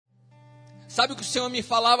Sabe o que o Senhor me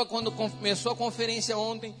falava quando começou a conferência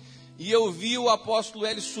ontem? E eu vi o apóstolo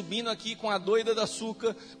Hélio subindo aqui com a doida da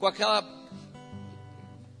açúcar, com aqueles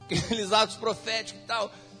atos proféticos e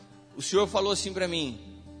tal. O Senhor falou assim para mim: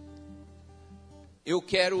 eu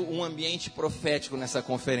quero um ambiente profético nessa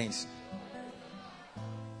conferência.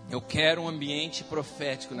 Eu quero um ambiente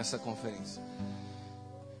profético nessa conferência.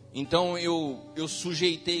 Então eu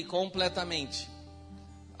sujeitei completamente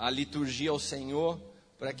a liturgia ao Senhor,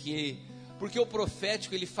 porque o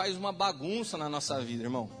profético ele faz uma bagunça na nossa vida,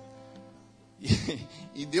 irmão.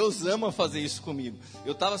 E Deus ama fazer isso comigo.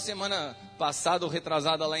 Eu estava semana passada ou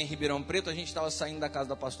retrasada lá em Ribeirão Preto. A gente estava saindo da casa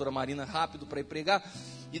da pastora Marina rápido para ir pregar.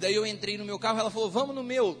 E daí eu entrei no meu carro, ela falou, vamos no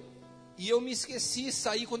meu. E eu me esqueci,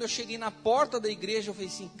 saí. Quando eu cheguei na porta da igreja, eu falei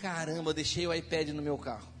assim, caramba, deixei o iPad no meu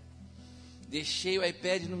carro. Deixei o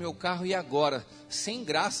iPad no meu carro e agora? Sem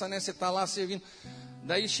graça, né? Você está lá servindo.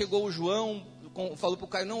 Daí chegou o João, falou para o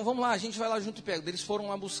Caio, não, vamos lá, a gente vai lá junto e pega. Eles foram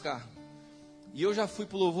lá buscar. E eu já fui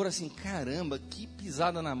pro louvor assim, caramba, que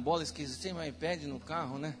pisada na bola, esqueci meu iPad no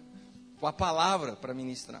carro, né? Com a palavra para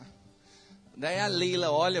ministrar. Daí a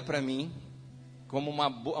Leila olha para mim, como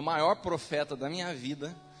a maior profeta da minha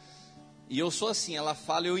vida, e eu sou assim, ela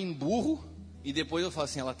fala, eu emburro, e depois eu falo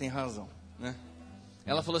assim, ela tem razão, né?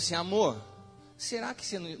 Ela falou assim, amor, será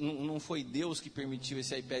que não foi Deus que permitiu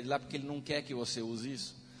esse iPad lá, porque Ele não quer que você use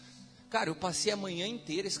isso? Cara, eu passei a manhã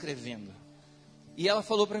inteira escrevendo. E ela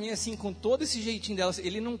falou para mim assim, com todo esse jeitinho dela,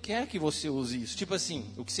 Ele não quer que você use isso. Tipo assim,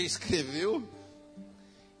 o que você escreveu.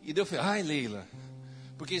 E daí eu falei, ai Leila,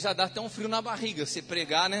 porque já dá até um frio na barriga, você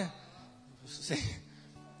pregar, né?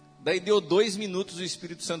 Daí deu 2 minutos, o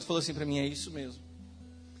Espírito Santo falou assim para mim, é isso mesmo.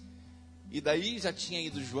 E daí já tinha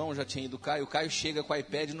ido o João, já tinha ido o Caio chega com o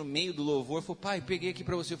iPad no meio do louvor, falou, pai, peguei aqui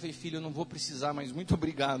para você. Eu falei, filho, eu não vou precisar, mas muito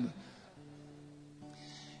obrigado.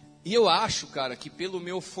 E eu acho, cara, que pelo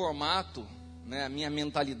meu formato, né, a minha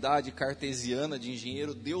mentalidade cartesiana de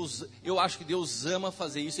engenheiro, eu acho que Deus ama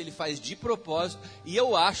fazer isso, Ele faz de propósito, e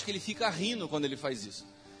eu acho que Ele fica rindo quando Ele faz isso.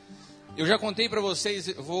 Eu já contei para vocês,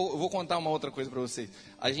 eu vou contar uma outra coisa para vocês.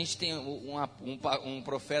 A gente tem um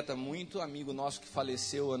profeta muito amigo nosso que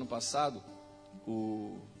faleceu ano passado,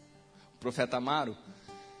 o profeta Amaro,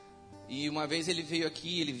 e uma vez ele veio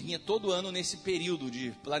aqui, ele vinha todo ano nesse período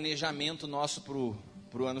de planejamento nosso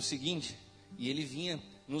para o ano seguinte, e ele vinha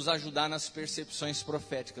nos ajudar nas percepções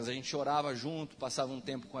proféticas. A gente orava junto, passava um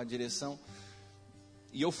tempo com a direção.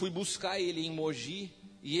 E eu fui buscar ele em Mogi,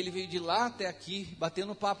 e ele veio de lá até aqui,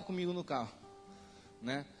 batendo papo comigo no carro,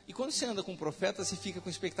 né? E quando você anda com um profeta, você fica com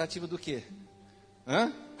expectativa do quê?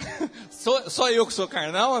 Hã? Só eu que sou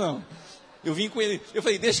carnal ou não? Eu vim com ele, eu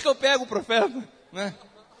falei, deixa que eu pego o profeta, né?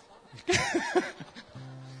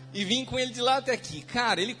 E vim com ele de lá até aqui.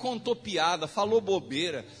 Cara, ele contou piada, falou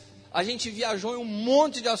bobeira. A gente viajou em um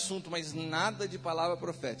monte de assunto, mas nada de palavra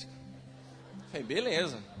profética. Falei,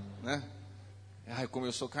 beleza, né? Ai, como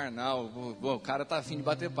eu sou carnal, o cara tá afim de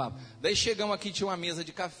bater papo. Daí chegamos aqui, tinha uma mesa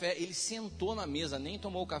de café, ele sentou na mesa, nem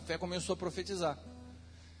tomou o café, começou a profetizar.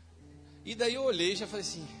 E daí eu olhei e já falei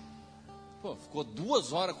assim, pô, ficou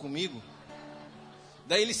 2 horas comigo.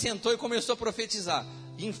 Daí ele sentou e começou a profetizar,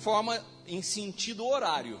 em sentido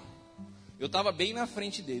horário. Eu estava bem na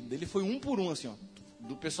frente dele, ele foi um por um assim, ó,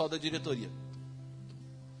 do pessoal da diretoria.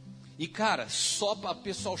 E cara, só para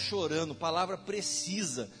pessoal chorando, palavra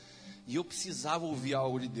precisa. E eu precisava ouvir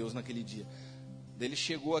algo de Deus naquele dia. Daí ele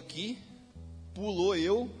chegou aqui, pulou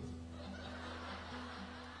eu.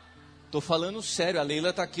 Tô falando sério, a Leila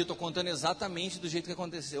está aqui, eu tô contando exatamente do jeito que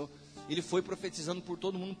aconteceu. Ele foi profetizando por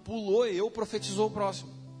todo mundo, pulou eu, profetizou o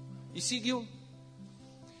próximo. E seguiu.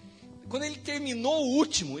 Quando ele terminou o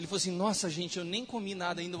último, ele falou assim, nossa gente, eu nem comi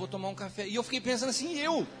nada ainda, vou tomar um café. E eu fiquei pensando assim,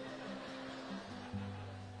 eu?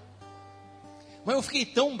 Mas eu fiquei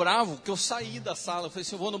tão bravo que eu saí da sala, eu falei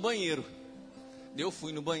assim, eu vou no banheiro. Daí eu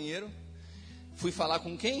fui no banheiro, fui falar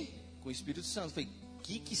com quem? Com o Espírito Santo. Eu falei, o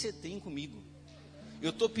que você tem comigo? Eu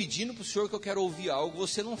estou pedindo para o Senhor que eu quero ouvir algo,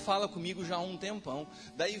 você não fala comigo já há um tempão.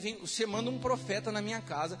 Daí você manda um profeta na minha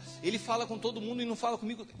casa, ele fala com todo mundo e não fala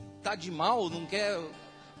comigo. Está de mal, não quer...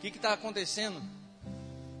 O que está acontecendo?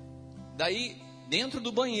 Daí, dentro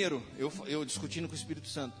do banheiro, eu discutindo com o Espírito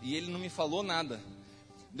Santo, e ele não me falou nada.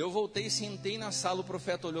 Daí eu voltei, sentei na sala, o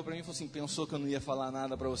profeta olhou para mim e falou assim, pensou que eu não ia falar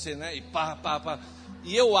nada para você, né? E pá.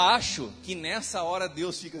 E eu acho que nessa hora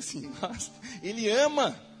Deus fica assim, nossa, Ele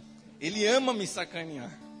ama me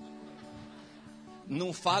sacanear.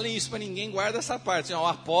 Não falem isso para ninguém, guarda essa parte. O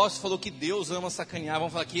apóstolo falou que Deus ama sacanear,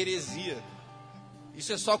 vamos falar que heresia.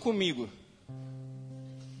 Isso é só comigo.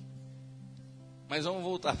 Mas vamos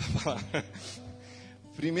voltar para falar.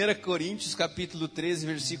 1 Coríntios capítulo 13,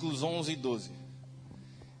 versículos 11 e 12.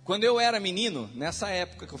 Quando eu era menino, nessa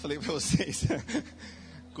época que eu falei para vocês,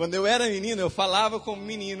 quando eu era menino, eu falava como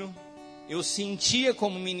menino, eu sentia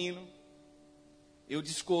como menino, eu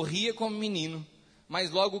discorria como menino, mas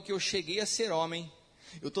logo que eu cheguei a ser homem,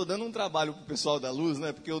 eu estou dando um trabalho para o pessoal da luz,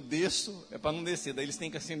 né? Porque eu desço, é para não descer, daí eles têm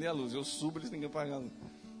que acender a luz, eu subo, eles têm que apagar a luz.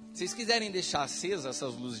 Se vocês quiserem deixar acesa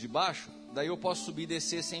essas luzes de baixo, daí eu posso subir e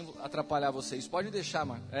descer sem atrapalhar vocês. Pode deixar,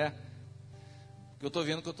 Marco. Porque eu estou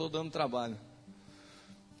vendo que eu estou dando trabalho.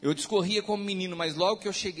 Eu discorria como menino, mas logo que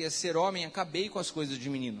eu cheguei a ser homem, acabei com as coisas de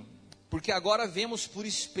menino. Porque agora vemos por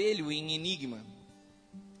espelho em enigma,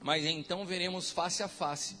 mas então veremos face a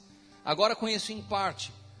face. Agora conheço em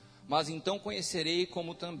parte, mas então conhecerei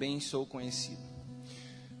como também sou conhecido.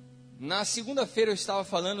 Na segunda-feira eu estava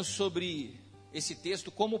falando sobre esse texto,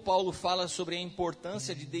 como Paulo fala sobre a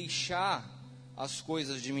importância de deixar as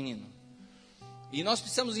coisas de menino. E nós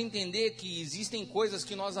precisamos entender que existem coisas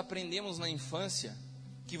que nós aprendemos na infância,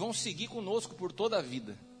 que vão seguir conosco por toda a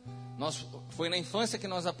vida. Foi na infância que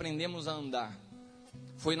nós aprendemos a andar.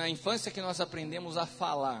 Foi na infância que nós aprendemos a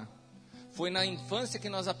falar. Foi na infância que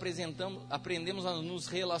nós aprendemos a nos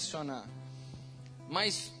relacionar.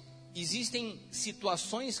 Mas existem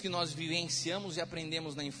situações que nós vivenciamos e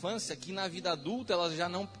aprendemos na infância que na vida adulta elas já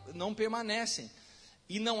não permanecem.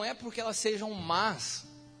 E não é porque elas sejam más,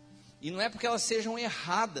 e não é porque elas sejam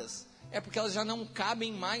erradas, é porque elas já não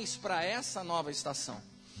cabem mais para essa nova estação.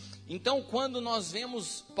 Então, quando nós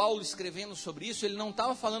vemos Paulo escrevendo sobre isso, ele não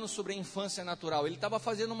estava falando sobre a infância natural, ele estava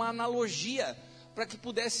fazendo uma analogia para que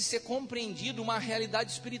pudesse ser compreendido uma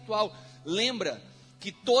realidade espiritual. Lembra que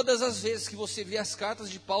todas as vezes que você vê as cartas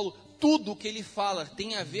de Paulo, tudo o que ele fala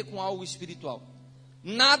tem a ver com algo espiritual.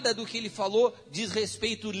 Nada do que ele falou diz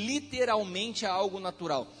respeito literalmente a algo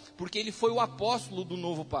natural, porque ele foi o apóstolo do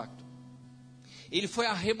novo pacto. Ele foi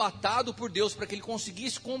arrebatado por Deus para que ele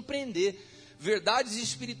conseguisse compreender verdades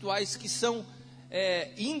espirituais que são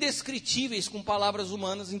indescritíveis com palavras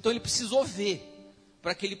humanas. Então ele precisou ver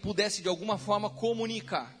para que ele pudesse de alguma forma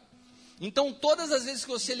comunicar. Então todas as vezes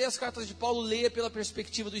que você lê as cartas de Paulo, leia pela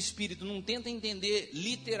perspectiva do Espírito, não tenta entender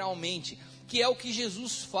literalmente, que é o que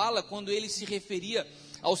Jesus fala quando ele se referia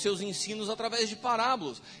aos seus ensinos através de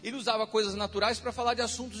parábolas. Ele usava coisas naturais para falar de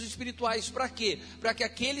assuntos espirituais. Para quê? Para que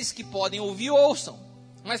aqueles que podem ouvir, ouçam.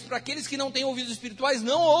 Mas para aqueles que não têm ouvidos espirituais,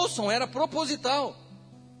 não ouçam, era proposital.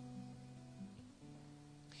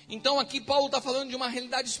 Então aqui Paulo está falando de uma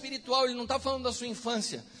realidade espiritual, ele não está falando da sua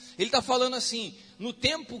infância. Ele está falando assim, no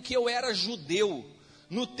tempo que eu era judeu,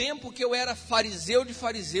 no tempo que eu era fariseu de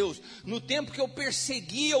fariseus, no tempo que eu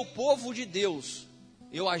perseguia o povo de Deus,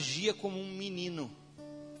 eu agia como um menino.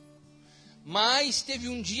 Mas teve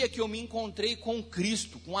um dia que eu me encontrei com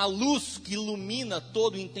Cristo, com a luz que ilumina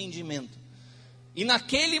todo o entendimento. E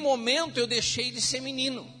naquele momento eu deixei de ser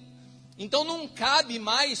menino. Então não cabe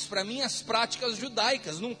mais para mim as práticas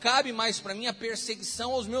judaicas, não cabe mais para mim a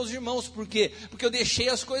perseguição aos meus irmãos. Por quê? Porque eu deixei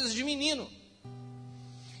as coisas de menino.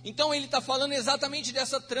 Então ele está falando exatamente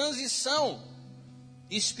dessa transição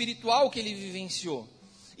espiritual que ele vivenciou.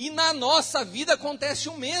 E na nossa vida acontece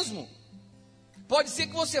o mesmo. Pode ser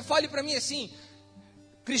que você fale para mim assim: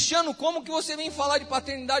 Cristiano, como que você vem falar de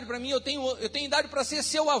paternidade para mim? Eu tenho idade para ser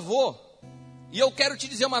seu avô. E eu quero te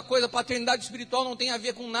dizer uma coisa, paternidade espiritual não tem a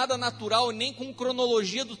ver com nada natural, nem com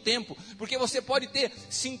cronologia do tempo, porque você pode ter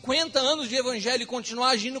 50 anos de evangelho e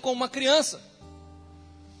continuar agindo como uma criança.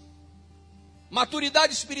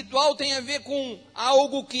 Maturidade espiritual tem a ver com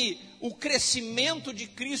algo que o crescimento de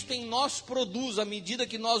Cristo em nós produz, à medida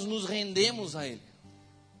que nós nos rendemos a Ele.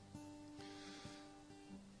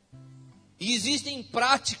 E existem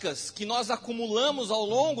práticas que nós acumulamos ao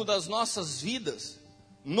longo das nossas vidas,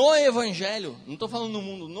 no Evangelho, não estou falando no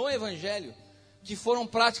mundo, no Evangelho, que foram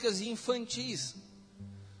práticas infantis.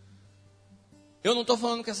 Eu não estou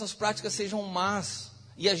falando que essas práticas sejam más,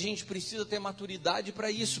 e a gente precisa ter maturidade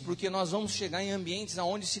para isso, porque nós vamos chegar em ambientes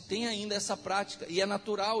onde se tem ainda essa prática, e é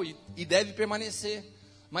natural, e deve permanecer.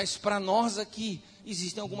 Mas para nós aqui,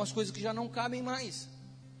 existem algumas coisas que já não cabem mais.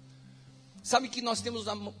 Sabe que nós temos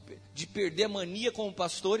de perder a mania como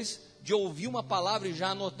pastores, de ouvir uma palavra e já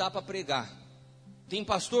anotar para pregar. Tem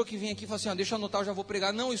pastor que vem aqui e fala assim: deixa eu anotar, eu já vou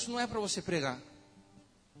pregar. Não, isso não é para você pregar.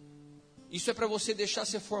 Isso é para você deixar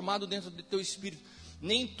ser formado dentro do teu espírito.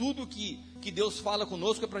 Nem tudo que Deus fala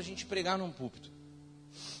conosco é para a gente pregar num púlpito.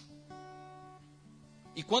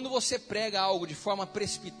 E quando você prega algo de forma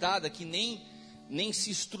precipitada, que nem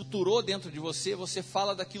se estruturou dentro de você, você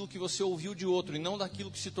fala daquilo que você ouviu de outro, e não daquilo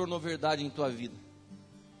que se tornou verdade em tua vida.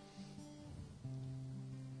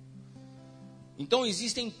 Então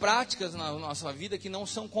existem práticas na nossa vida que não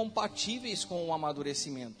são compatíveis com o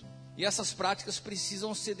amadurecimento. E essas práticas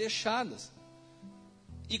precisam ser deixadas.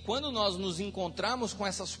 E quando nós nos encontramos com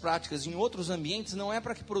essas práticas em outros ambientes, não é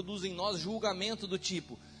para que produza em nós julgamento do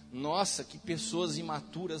tipo, nossa, que pessoas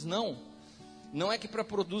imaturas, não. Não é que para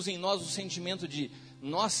produzir em nós o sentimento de,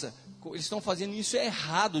 nossa, eles estão fazendo isso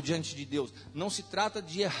errado diante de Deus. Não se trata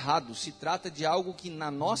de errado, se trata de algo que na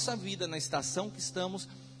nossa vida, na estação que estamos,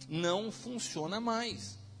 não funciona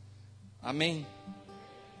mais. Amém?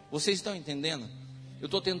 Vocês estão entendendo? Eu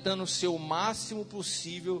estou tentando ser o máximo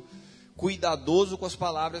possível cuidadoso com as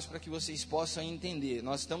palavras para que vocês possam entender.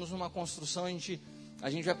 Nós estamos numa construção, a gente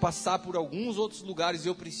vai passar por alguns outros lugares e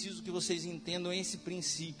eu preciso que vocês entendam esse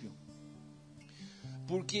princípio.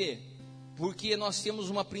 Por quê? Porque nós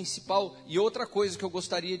temos uma principal, e outra coisa que eu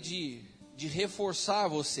gostaria de reforçar a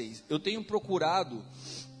vocês. Eu tenho procurado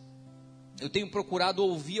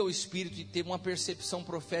ouvir ao Espírito e ter uma percepção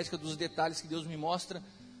profética dos detalhes que Deus me mostra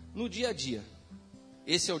no dia a dia.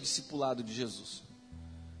 Esse é o discipulado de Jesus.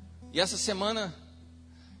 E essa semana,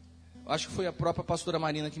 acho que foi a própria pastora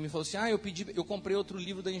Marina que me falou assim, eu comprei outro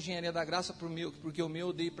livro da Engenharia da Graça porque o meu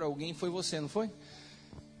eu dei para alguém, foi você, não foi?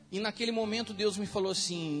 E naquele momento Deus me falou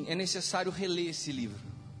assim, é necessário reler esse livro.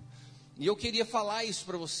 E eu queria falar isso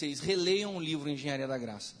para vocês, releiam o livro Engenharia da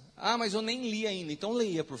Graça. Mas eu nem li ainda, então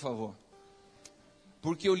leia por favor.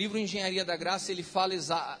 Porque o livro Engenharia da Graça, ele fala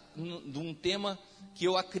de um tema que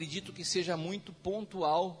eu acredito que seja muito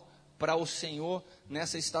pontual para o Senhor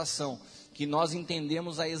nessa estação, que nós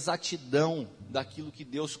entendemos a exatidão daquilo que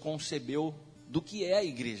Deus concebeu do que é a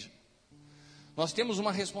igreja. Nós temos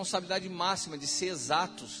uma responsabilidade máxima de ser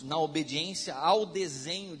exatos na obediência ao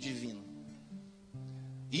desenho divino.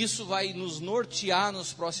 Isso vai nos nortear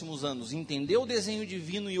nos próximos anos, entender o desenho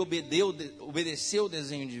divino e obedecer o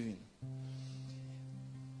desenho divino.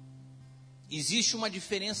 Existe uma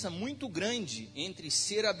diferença muito grande entre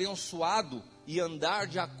ser abençoado e andar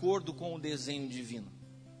de acordo com o desenho divino.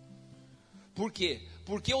 Por quê?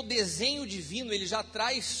 Porque o desenho divino, ele já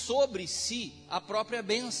traz sobre si a própria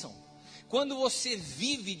bênção. Quando você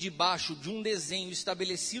vive debaixo de um desenho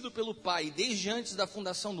estabelecido pelo Pai desde antes da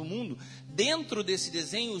fundação do mundo, dentro desse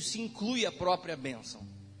desenho se inclui a própria bênção.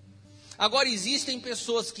 Agora existem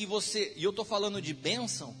pessoas que e eu estou falando de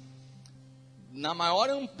bênção, na maior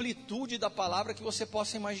amplitude da palavra que você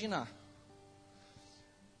possa imaginar.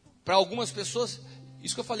 Para algumas pessoas,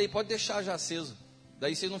 isso que eu falei, pode deixar já aceso,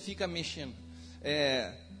 daí você não fica mexendo.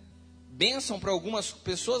 Bênção para algumas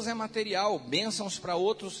pessoas é material, bênçãos para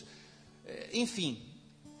outros, enfim.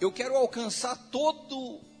 Eu quero alcançar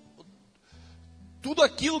tudo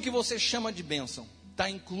aquilo que você chama de bênção, está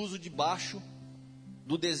incluso debaixo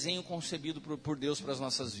do desenho concebido por Deus para as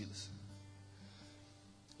nossas vidas.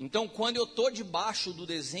 Então, quando eu estou debaixo do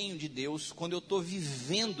desenho de Deus, quando eu estou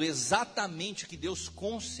vivendo exatamente o que Deus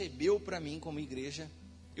concebeu para mim como igreja,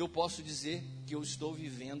 eu posso dizer que eu estou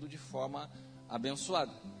vivendo de forma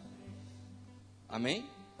abençoada. Amém?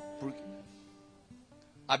 Porque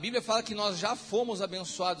a Bíblia fala que nós já fomos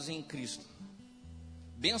abençoados em Cristo.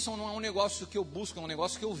 Bênção não é um negócio que eu busco, é um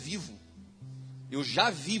negócio que eu vivo. Eu já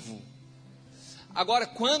vivo. Agora,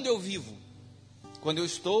 quando eu vivo? Quando eu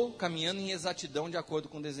estou caminhando em exatidão de acordo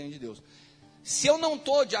com o desenho de Deus. Se eu não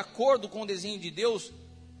estou de acordo com o desenho de Deus,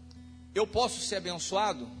 eu posso ser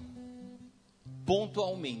abençoado?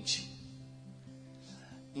 Pontualmente.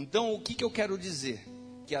 Então, o que eu quero dizer?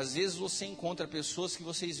 Que às vezes você encontra pessoas que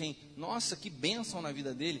vocês veem, nossa, que bênção na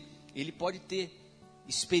vida dele. Ele pode ter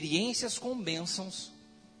experiências com bênçãos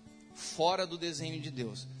fora do desenho de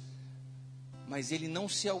Deus. Mas ele não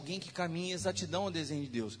ser alguém que caminha em exatidão ao desenho de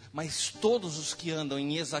Deus. Mas todos os que andam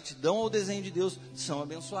em exatidão ao desenho de Deus são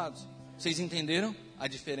abençoados. Vocês entenderam a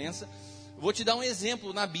diferença? Vou te dar um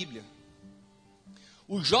exemplo na Bíblia.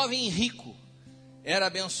 O jovem rico era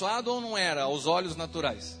abençoado ou não era aos olhos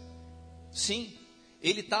naturais? Sim.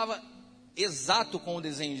 Ele estava exato com o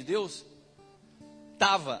desenho de Deus?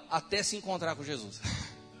 Estava, até se encontrar com Jesus.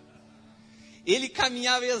 Ele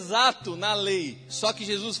caminhava exato na lei, só que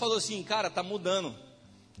Jesus falou assim, cara, está mudando,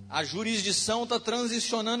 a jurisdição está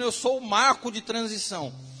transicionando, eu sou o marco de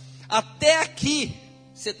transição, até aqui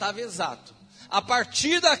você estava exato, a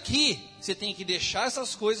partir daqui você tem que deixar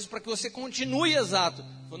essas coisas para que você continue exato.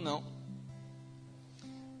 Ele falou, não.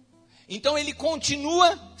 Então ele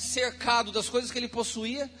continua cercado das coisas que ele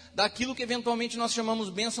possuía, daquilo que eventualmente nós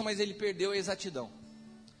chamamos bênção, mas ele perdeu a exatidão.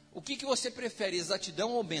 O que você prefere,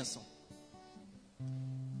 exatidão ou bênção?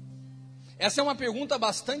 Essa é uma pergunta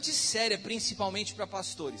bastante séria, principalmente para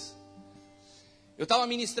pastores. Eu estava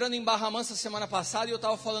ministrando em Barra Mansa semana passada e eu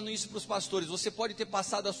estava falando isso para os pastores. Você pode ter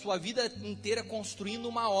passado a sua vida inteira construindo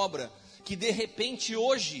uma obra, que de repente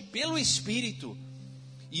hoje, pelo Espírito,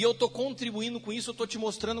 e eu estou contribuindo com isso, eu estou te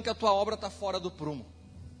mostrando que a tua obra está fora do prumo.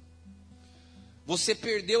 Você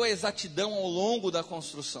perdeu a exatidão ao longo da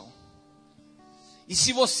construção. E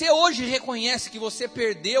se você hoje reconhece que você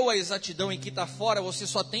perdeu a exatidão e que está fora, você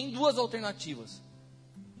só tem duas alternativas: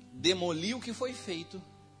 demolir o que foi feito,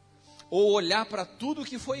 ou olhar para tudo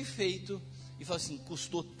que foi feito e falar assim: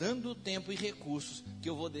 custou tanto tempo e recursos que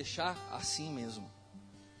eu vou deixar assim mesmo.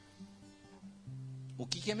 O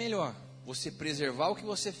que é melhor? Você preservar o que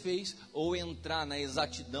você fez ou entrar na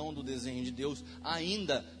exatidão do desenho de Deus,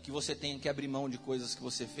 ainda que você tenha que abrir mão de coisas que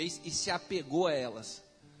você fez e se apegou a elas?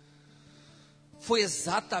 Foi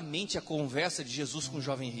exatamente a conversa de Jesus com o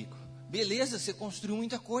jovem rico. Beleza, você construiu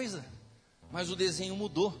muita coisa, mas o desenho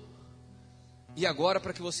mudou. E agora,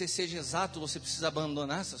 para que você seja exato, você precisa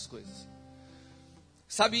abandonar essas coisas.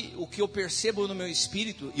 Sabe o que eu percebo no meu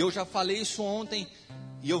espírito? E eu já falei isso ontem,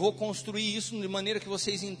 e eu vou construir isso de maneira que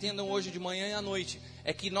vocês entendam hoje de manhã e à noite.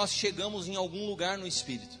 É que nós chegamos em algum lugar no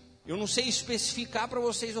espírito. Eu não sei especificar para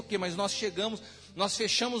vocês o que, mas nós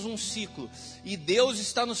fechamos um ciclo. E Deus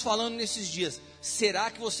está nos falando nesses dias: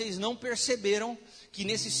 será que vocês não perceberam que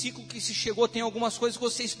nesse ciclo que se chegou tem algumas coisas que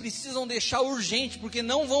vocês precisam deixar urgente, porque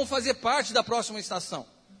não vão fazer parte da próxima estação?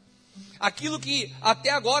 Aquilo que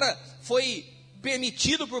até agora foi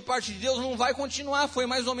permitido por parte de Deus não vai continuar. Foi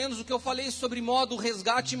mais ou menos o que eu falei sobre modo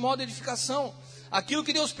resgate e modo edificação. Aquilo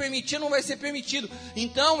que Deus permitir não vai ser permitido.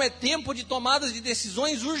 Então é tempo de tomadas de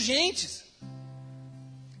decisões urgentes.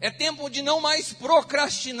 É tempo de não mais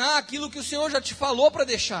procrastinar aquilo que o Senhor já te falou para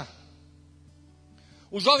deixar.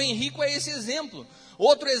 O jovem rico é esse exemplo.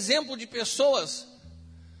 Outro exemplo de pessoas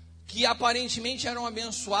que aparentemente eram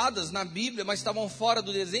abençoadas na Bíblia, mas estavam fora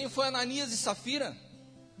do desenho, foi Ananias e Safira.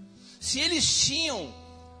 Se eles tinham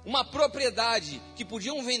uma propriedade que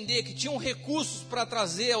podiam vender, que tinham recursos para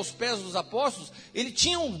trazer aos pés dos apóstolos, eles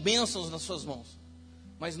tinham bênçãos nas suas mãos,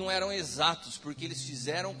 mas não eram exatos, porque eles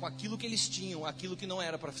fizeram com aquilo que eles tinham, aquilo que não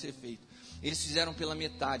era para ser feito. Eles fizeram pela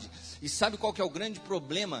metade. E sabe qual que é o grande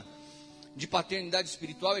problema de paternidade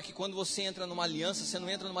espiritual? É que quando você entra numa aliança, você não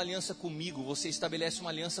entra numa aliança comigo, você estabelece uma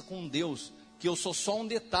aliança com Deus, que eu sou só um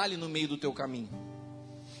detalhe no meio do teu caminho.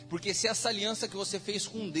 Porque se essa aliança que você fez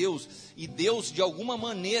com Deus, e Deus de alguma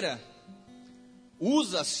maneira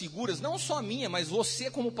usa as figuras, não só a minha, mas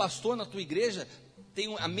você como pastor na tua igreja,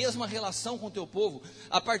 tem a mesma relação com o teu povo,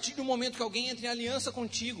 a partir do momento que alguém entra em aliança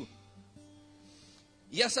contigo,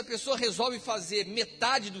 e essa pessoa resolve fazer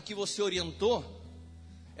metade do que você orientou,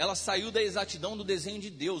 ela saiu da exatidão do desenho de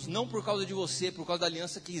Deus, não por causa de você, por causa da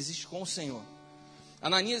aliança que existe com o Senhor.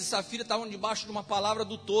 Ananias e Safira estavam debaixo de uma palavra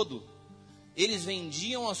do todo. Eles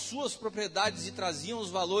vendiam as suas propriedades e traziam os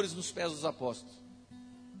valores nos pés dos apóstolos.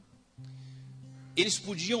 Eles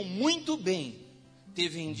podiam muito bem ter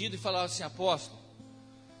vendido e falado assim: apóstolo,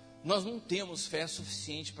 nós não temos fé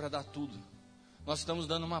suficiente para dar tudo, nós estamos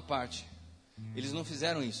dando uma parte. Eles não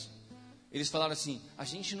fizeram isso. Eles falaram assim: a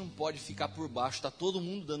gente não pode ficar por baixo, está todo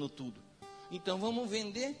mundo dando tudo, então vamos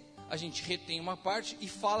vender, a gente retém uma parte e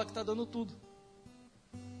fala que está dando tudo.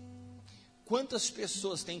 Quantas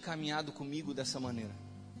pessoas têm caminhado comigo dessa maneira?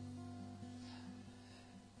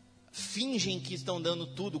 Fingem que estão dando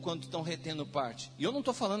tudo quando estão retendo parte. E eu não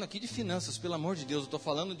estou falando aqui de finanças, pelo amor de Deus, eu estou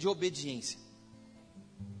falando de obediência.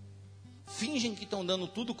 Fingem que estão dando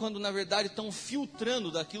tudo quando na verdade estão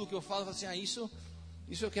filtrando daquilo que eu falo, assim: ah, isso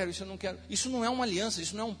eu quero, isso eu não quero. Isso não é uma aliança,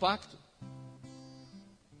 isso não é um pacto.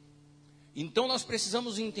 Então nós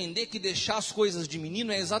precisamos entender que deixar as coisas de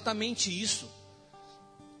menino é exatamente isso.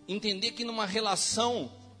 Entender que numa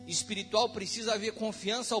relação espiritual precisa haver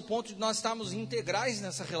confiança ao ponto de nós estarmos integrais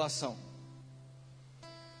nessa relação.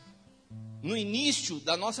 No início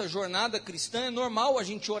da nossa jornada cristã é normal a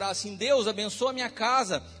gente orar assim: Deus, abençoa minha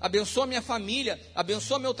casa, abençoa minha família,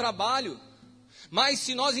 abençoa meu trabalho. Mas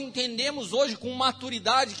se nós entendemos hoje com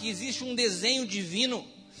maturidade que existe um desenho divino,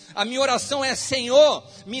 a minha oração é: Senhor,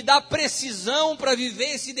 me dá precisão para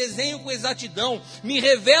viver esse desenho com exatidão, me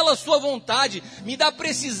revela a sua vontade, me dá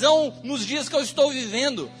precisão nos dias que eu estou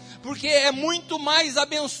vivendo, porque é muito mais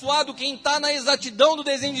abençoado quem está na exatidão do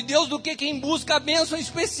desenho de Deus do que quem busca a bênção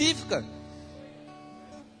específica.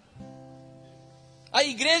 A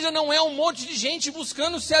igreja não é um monte de gente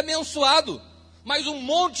buscando ser abençoado, mas um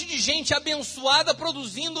monte de gente abençoada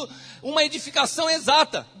produzindo uma edificação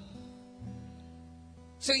exata.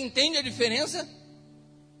 Você entende a diferença?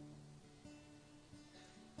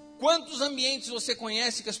 Quantos ambientes você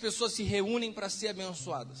conhece que as pessoas se reúnem para ser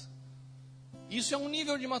abençoadas? Isso é um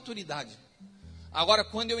nível de maturidade. Agora,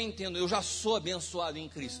 quando eu entendo, eu já sou abençoado em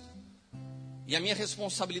Cristo, e a minha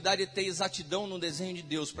responsabilidade é ter exatidão no desenho de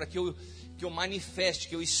Deus, para que eu manifeste,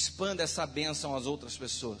 que eu expanda essa bênção às outras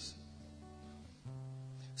pessoas.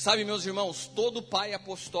 Sabe, meus irmãos, todo pai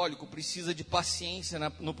apostólico precisa de paciência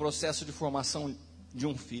no processo de formação de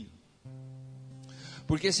um filho.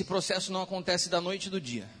 Porque esse processo não acontece da noite e do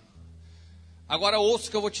dia. Agora ouça o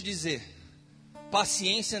que eu vou te dizer.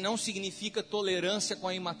 Paciência não significa tolerância com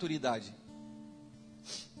a imaturidade.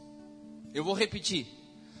 Eu vou repetir.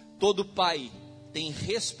 Todo pai tem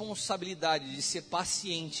responsabilidade de ser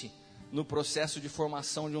paciente no processo de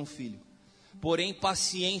formação de um filho. Porém,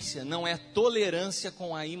 paciência não é tolerância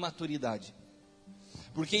com a imaturidade.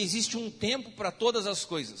 Porque existe um tempo para todas as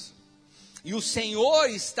coisas. E o Senhor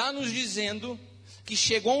está nos dizendo que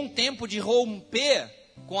chegou um tempo de romper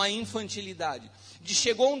com a infantilidade.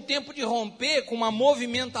 Chegou um tempo de romper com uma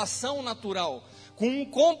movimentação natural, com um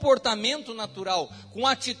comportamento natural, com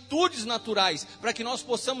atitudes naturais, para que nós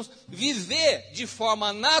possamos viver de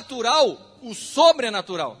forma natural o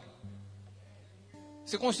sobrenatural.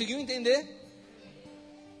 Você conseguiu entender?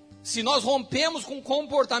 Se nós rompemos com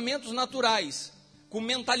comportamentos naturais, com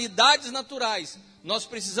mentalidades naturais, nós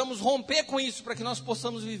precisamos romper com isso para que nós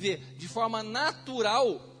possamos viver de forma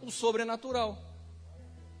natural o sobrenatural.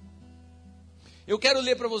 Eu quero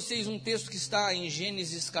ler para vocês um texto que está em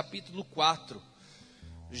Gênesis capítulo 4.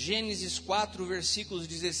 Gênesis 4, versículos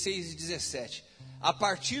 16 e 17. A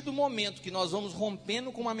partir do momento que nós vamos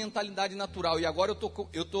rompendo com uma mentalidade natural, e agora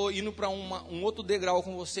eu estou indo para um outro degrau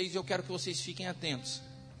com vocês, e eu quero que vocês fiquem atentos.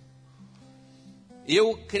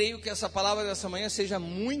 Eu creio que essa palavra dessa manhã seja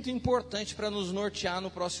muito importante para nos nortear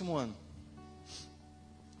no próximo ano.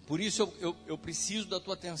 Por isso eu preciso da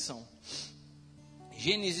tua atenção.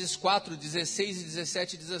 Gênesis 4, 16 e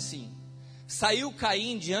 17 diz assim: Saiu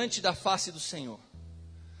Caim diante da face do Senhor.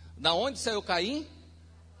 Da onde saiu Caim?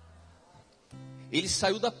 Ele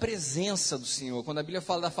saiu da presença do Senhor. Quando a Bíblia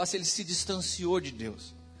fala da face, ele se distanciou de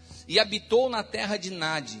Deus. E habitou na terra de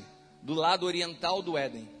Nade, do lado oriental do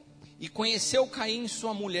Éden. E conheceu Caim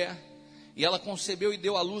sua mulher, e ela concebeu e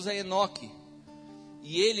deu à luz a Enoque.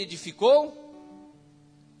 E ele edificou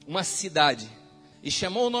uma cidade, e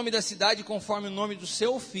chamou o nome da cidade conforme o nome do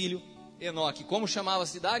seu filho, Enoque. Como chamava a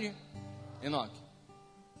cidade? Enoque.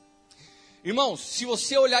 Irmãos, se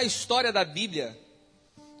você olhar a história da Bíblia,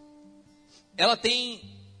 ela tem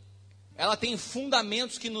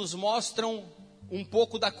fundamentos que nos mostram um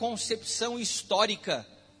pouco da concepção histórica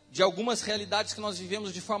de algumas realidades que nós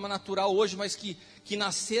vivemos de forma natural hoje, mas que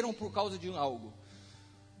nasceram por causa de algo.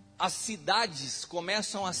 As cidades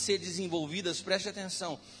começam a ser desenvolvidas, preste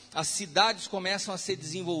atenção, as cidades começam a ser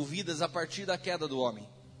desenvolvidas a partir da queda do homem.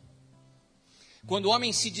 Quando o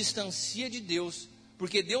homem se distancia de Deus,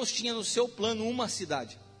 porque Deus tinha no seu plano uma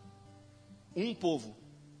cidade, um povo.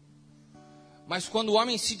 Mas quando o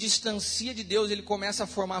homem se distancia de Deus, ele começa a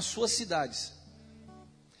formar suas cidades.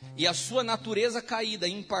 E a sua natureza caída,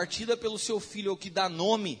 impartida pelo seu filho, é o que dá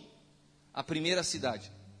nome à primeira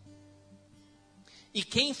cidade. E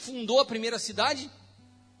quem fundou a primeira cidade?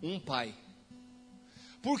 Um pai.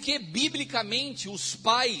 Porque biblicamente os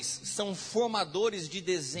pais são formadores de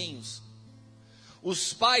desenhos.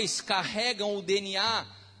 Os pais carregam o DNA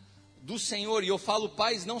do Senhor. E eu falo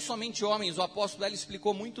pais, não somente homens. O apóstolo Hélio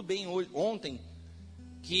explicou muito bem ontem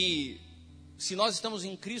que se nós estamos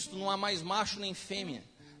em Cristo, não há mais macho nem fêmea.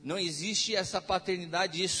 Não existe essa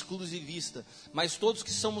paternidade exclusivista, mas todos que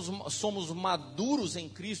somos maduros em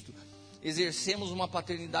Cristo, exercemos uma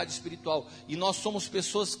paternidade espiritual, e nós somos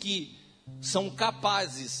pessoas que são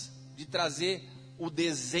capazes de trazer o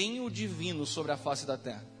desenho divino sobre a face da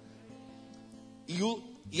terra.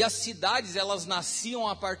 E as cidades, elas nasciam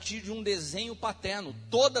a partir de um desenho paterno.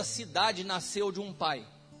 Toda cidade nasceu de um pai,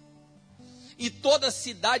 e toda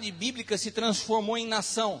cidade bíblica se transformou em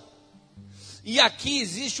nação. E aqui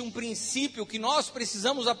existe um princípio que nós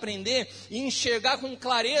precisamos aprender e enxergar com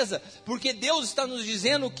clareza, porque Deus está nos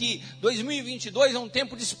dizendo que 2022 é um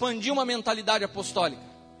tempo de expandir uma mentalidade apostólica.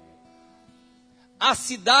 As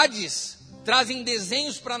cidades trazem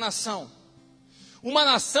desenhos para a nação. Uma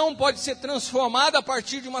nação pode ser transformada a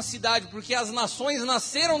partir de uma cidade, porque as nações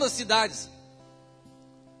nasceram das cidades.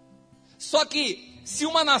 Só que, se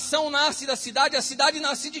uma nação nasce da cidade, a cidade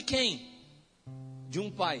nasce de quem? De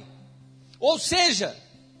um pai. Ou seja,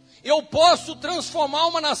 eu posso transformar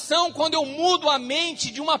uma nação quando eu mudo a mente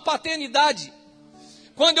de uma paternidade.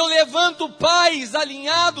 Quando eu levanto pais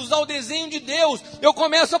alinhados ao desenho de Deus, eu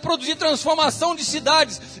começo a produzir transformação de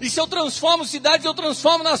cidades. E se eu transformo cidades, eu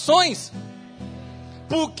transformo nações.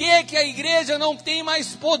 Por que a igreja não tem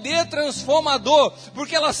mais poder transformador?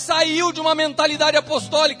 Porque ela saiu de uma mentalidade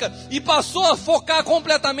apostólica e passou a focar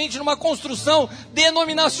completamente numa construção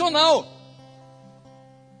denominacional.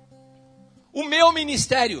 o meu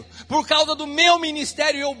ministério. Por causa do meu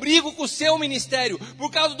ministério, eu brigo com o seu ministério.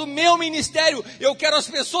 Por causa do meu ministério, eu quero as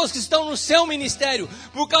pessoas que estão no seu ministério.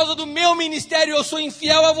 Por causa do meu ministério, eu sou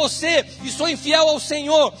infiel a você e sou infiel ao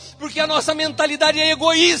Senhor. Porque a nossa mentalidade é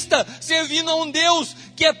egoísta, servindo a um Deus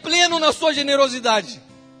que é pleno na sua generosidade.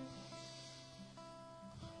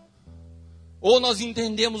 Ou nós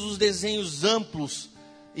entendemos os desenhos amplos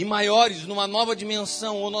e maiores numa nova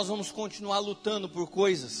dimensão, ou nós vamos continuar lutando por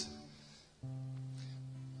coisas.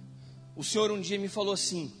 O Senhor um dia me falou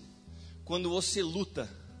assim: quando você luta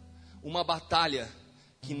uma batalha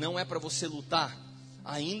que não é para você lutar,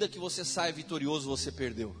 ainda que você saia vitorioso, você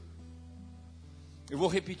perdeu. Eu vou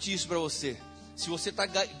repetir isso para você. Se você está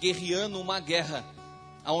guerreando uma guerra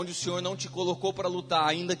onde o Senhor não te colocou para lutar,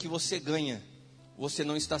 ainda que você ganha, você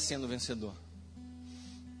não está sendo vencedor.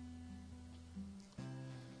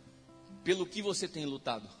 Pelo que você tem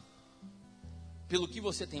lutado? Pelo que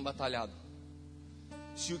você tem batalhado?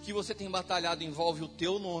 Se o que você tem batalhado envolve o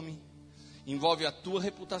teu nome, envolve a tua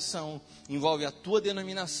reputação, envolve a tua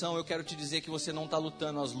denominação, eu quero te dizer que você não está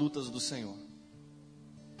lutando as lutas do Senhor.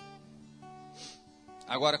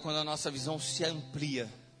 Agora, quando a nossa visão se amplia,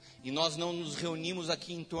 e nós não nos reunimos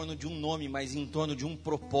aqui em torno de um nome, mas em torno de um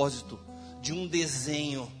propósito, de um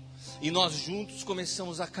desenho, e nós juntos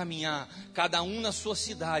começamos a caminhar, cada um na sua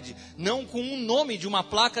cidade, não com um nome de uma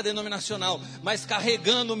placa denominacional, mas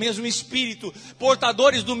carregando o mesmo espírito,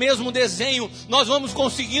 portadores do mesmo desenho, nós vamos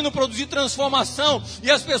conseguindo produzir transformação, e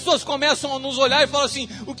as pessoas começam a nos olhar e falam assim: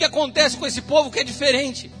 o que acontece com esse povo que é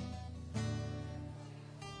diferente?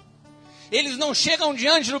 Eles não chegam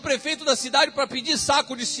diante do prefeito da cidade para pedir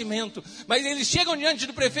saco de cimento, mas eles chegam diante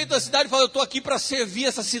do prefeito da cidade e falam: eu estou aqui para servir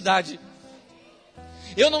essa cidade.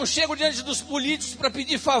 Eu não chego diante dos políticos para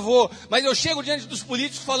pedir favor, mas eu chego diante dos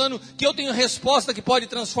políticos falando que eu tenho resposta que pode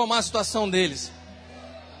transformar a situação deles.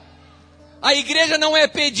 A igreja não é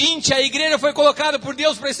pedinte, a igreja foi colocada por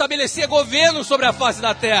Deus para estabelecer governo sobre a face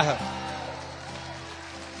da terra.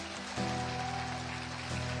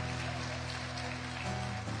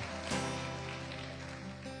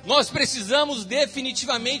 Nós precisamos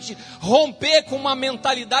definitivamente romper com uma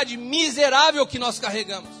mentalidade miserável que nós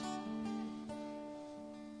carregamos.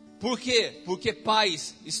 Por quê? Porque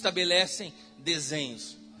pais estabelecem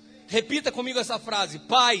desenhos. Repita comigo essa frase: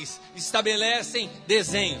 pais estabelecem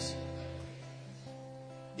desenhos.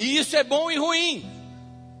 E isso é bom e ruim.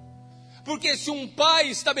 Porque se um pai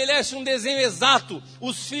estabelece um desenho exato,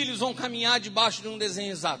 os filhos vão caminhar debaixo de um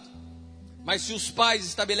desenho exato. Mas se os pais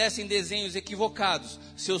estabelecem desenhos equivocados,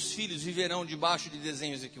 seus filhos viverão debaixo de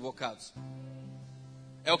desenhos equivocados.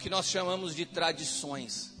 É o que nós chamamos de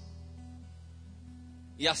tradições.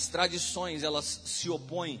 E as tradições, elas se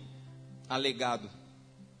opõem a legado.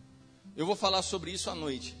 Eu vou falar sobre isso à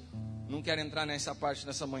noite. Não quero entrar nessa parte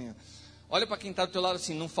nessa manhã. Olha para quem está do teu lado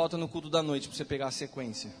assim: não falta no culto da noite para você pegar a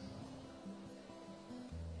sequência.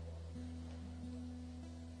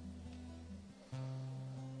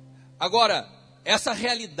 Agora, essa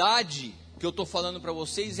realidade que eu estou falando para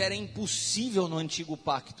vocês era impossível no antigo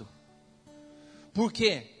pacto. Por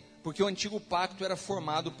quê? Porque o antigo pacto era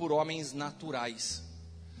formado por homens naturais.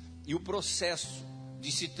 E o processo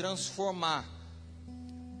de se transformar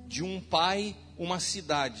de um pai uma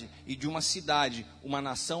cidade e de uma cidade uma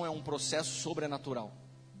nação é um processo sobrenatural.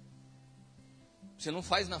 Você não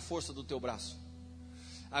faz na força do teu braço.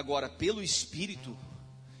 Agora, pelo Espírito,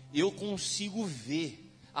 eu consigo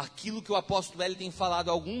ver aquilo que o apóstolo L tem falado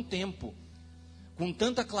há algum tempo, com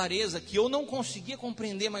tanta clareza que eu não conseguia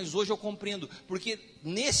compreender, mas hoje eu compreendo, porque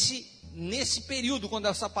nesse período, quando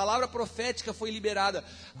essa palavra profética foi liberada,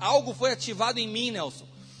 algo foi ativado em mim, Nelson,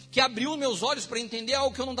 que abriu meus olhos para entender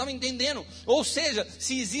algo que eu não estava entendendo. Ou seja,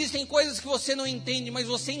 se existem coisas que você não entende, mas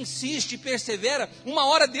você insiste e persevera, uma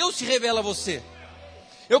hora Deus se revela a você.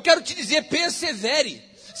 Eu quero te dizer, persevere.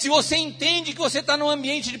 Se você entende que você está num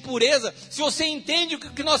ambiente de pureza, se você entende que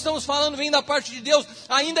o que nós estamos falando vem da parte de Deus,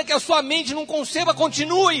 ainda que a sua mente não conceba,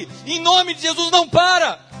 continue. Em nome de Jesus, não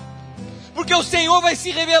para. Porque o Senhor vai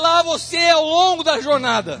se revelar a você ao longo da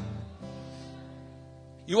jornada.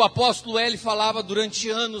 E o apóstolo L falava durante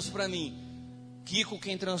anos para mim: Kiko,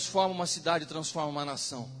 quem transforma uma cidade, transforma uma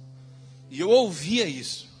nação. E eu ouvia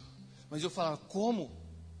isso. Mas eu falava: como?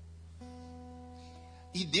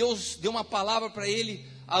 E Deus deu uma palavra para ele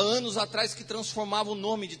há anos atrás que transformava o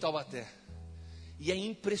nome de Taubaté. E é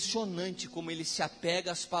impressionante como ele se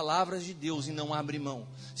apega às palavras de Deus e não abre mão.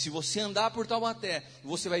 Se você andar por Taubaté,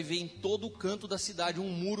 você vai ver em todo o canto da cidade um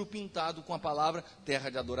muro pintado com a palavra Terra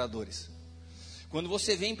de Adoradores. Quando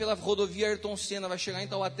você vem pela rodovia Ayrton Senna, vai chegar em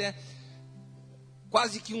Taubaté,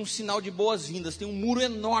 quase que um sinal de boas-vindas. Tem um muro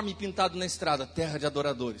enorme pintado na estrada, Terra de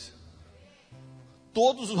Adoradores.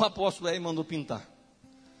 todos o apóstolo Hélio mandou pintar.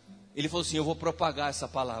 Ele falou assim, eu vou propagar essa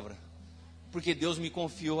palavra, porque Deus me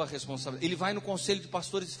confiou a responsabilidade. Ele vai no conselho de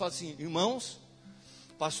pastores e fala assim, irmãos,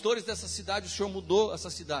 pastores dessa cidade, o Senhor mudou essa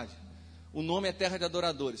cidade, o nome é terra de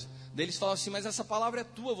adoradores. Daí eles falam assim, mas essa palavra é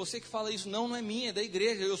tua, você que fala isso. Não, não é minha, é da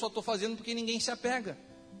igreja, eu só estou fazendo porque ninguém se apega.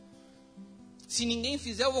 Se ninguém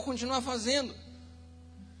fizer, eu vou continuar fazendo.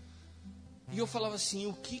 E eu falava assim,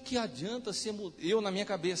 o que adianta ser, eu na minha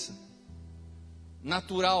cabeça,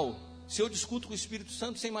 natural, se eu discuto com o Espírito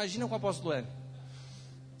Santo, você imagina com o apóstolo Hélio.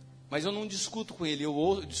 Mas eu não discuto com ele,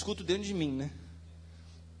 eu discuto dentro de mim, né?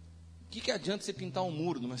 O que adianta você pintar um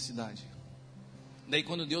muro numa cidade? Daí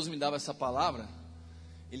quando Deus me dava essa palavra,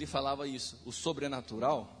 Ele falava isso, o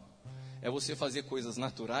sobrenatural é você fazer coisas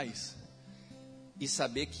naturais e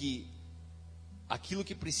saber que aquilo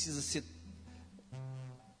que precisa ser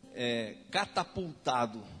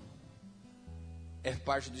catapultado é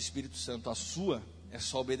parte do Espírito Santo, a sua é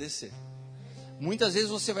só obedecer. Muitas vezes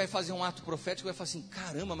você vai fazer um ato profético e vai falar assim,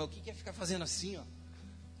 caramba, mas o que é ficar fazendo assim, ó?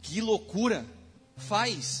 Que loucura,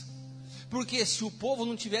 faz. Porque se o povo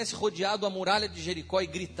não tivesse rodeado a muralha de Jericó e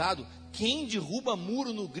gritado, quem derruba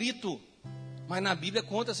muro no grito? Mas na Bíblia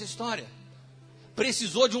conta essa história.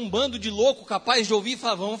 Precisou de um bando de louco capaz de ouvir e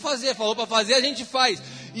falar, vamos fazer, falou para fazer, a gente faz.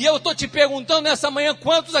 E eu estou te perguntando nessa manhã,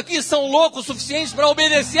 quantos aqui são loucos o suficientes para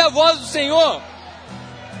obedecer a voz do Senhor?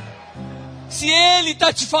 Se Ele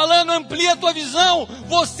está te falando, amplia a tua visão,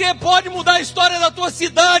 você pode mudar a história da tua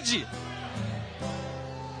cidade.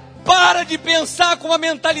 Para de pensar com a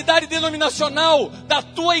mentalidade denominacional da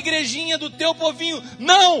tua igrejinha, do teu povinho.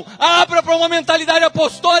 Não, abra para uma mentalidade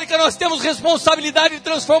apostólica. Nós temos responsabilidade de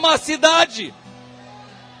transformar a cidade.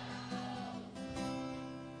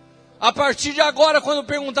 A partir de agora, quando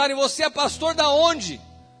perguntarem, você é pastor da onde?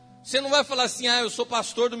 Você não vai falar assim, eu sou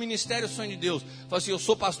pastor do Ministério Sonho de Deus. Fala assim, eu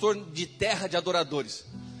sou pastor de terra de adoradores.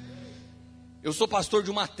 Eu sou pastor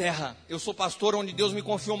de uma terra, eu sou pastor onde Deus me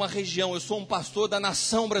confiou uma região, eu sou um pastor da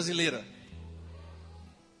nação brasileira.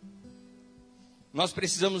 Nós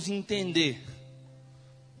precisamos entender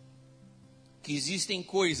que existem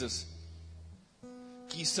coisas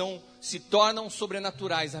que se tornam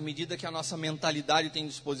sobrenaturais à medida que a nossa mentalidade tem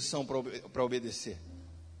disposição para obedecer.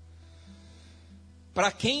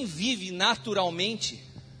 Para quem vive naturalmente,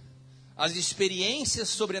 as experiências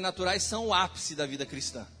sobrenaturais são o ápice da vida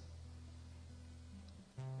cristã.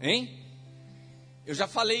 Hein? Eu já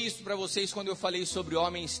falei isso para vocês quando eu falei sobre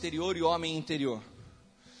homem exterior e homem interior.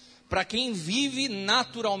 Para quem vive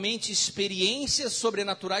naturalmente, experiências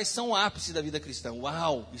sobrenaturais são o ápice da vida cristã.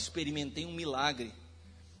 Uau, experimentei um milagre,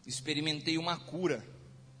 experimentei uma cura.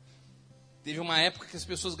 Teve uma época que as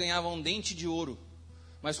pessoas ganhavam dente de ouro,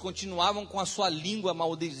 mas continuavam com a sua língua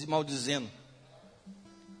maldizendo.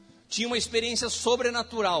 Tinha uma experiência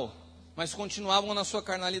sobrenatural, mas continuavam na sua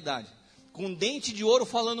carnalidade. Com dente de ouro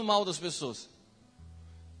falando mal das pessoas.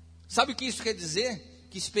 Sabe o que isso quer dizer?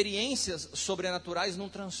 Que experiências sobrenaturais não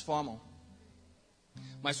transformam.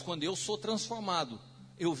 Mas quando eu sou transformado,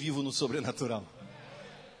 eu vivo no sobrenatural.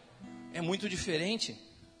 É muito diferente.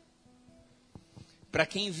 Para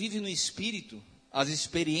quem vive no Espírito, as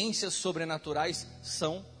experiências sobrenaturais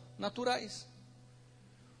são naturais.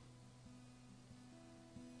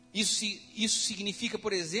 Isso significa,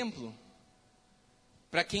 por exemplo,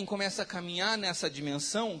 para quem começa a caminhar nessa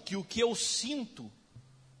dimensão, que o que eu sinto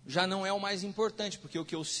já não é o mais importante, porque o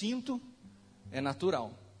que eu sinto é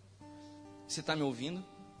natural. Você está me ouvindo?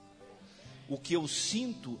 O que eu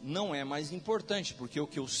sinto não é mais importante, porque o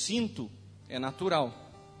que eu sinto é natural.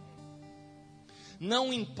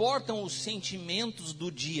 Não importam os sentimentos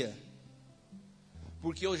do dia,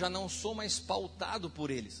 porque eu já não sou mais pautado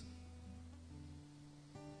por eles.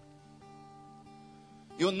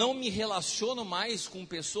 Eu não me relaciono mais com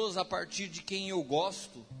pessoas a partir de quem eu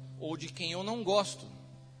gosto ou de quem eu não gosto,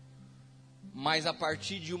 mas a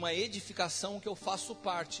partir de uma edificação que eu faço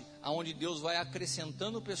parte, aonde Deus vai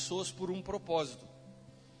acrescentando pessoas por um propósito.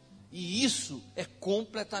 E isso é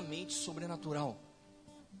completamente sobrenatural.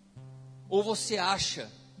 Ou você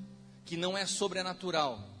acha que não é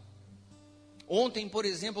sobrenatural? Ontem, por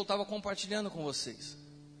exemplo, eu estava compartilhando com vocês.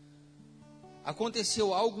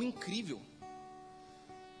 Aconteceu algo incrível.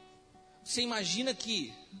 Você imagina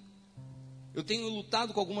que eu tenho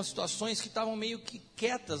lutado com algumas situações que estavam meio que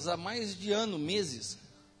quietas há mais de ano, meses.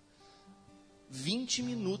 20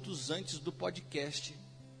 minutos antes do podcast,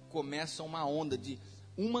 começa uma onda de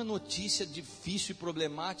uma notícia difícil e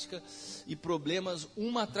problemática, e problemas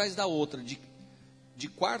uma atrás da outra, de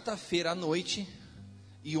quarta-feira à noite,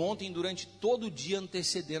 e ontem durante todo o dia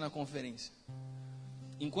antecedendo a conferência.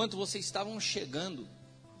 Enquanto vocês estavam chegando,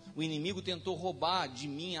 o inimigo tentou roubar de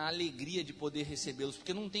mim a alegria de poder recebê-los,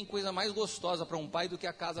 porque não tem coisa mais gostosa para um pai do que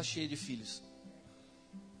a casa cheia de filhos.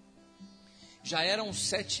 Já eram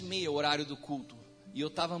 7h30, o horário do culto, e eu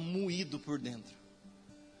estava moído por dentro.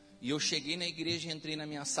 E eu cheguei na igreja e entrei na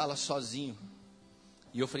minha sala sozinho.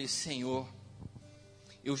 E eu falei: Senhor,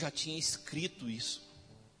 eu já tinha escrito isso.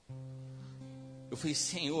 Eu falei: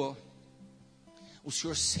 Senhor, o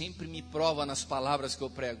Senhor sempre me prova nas palavras que eu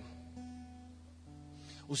prego.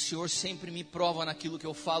 O Senhor sempre me prova naquilo que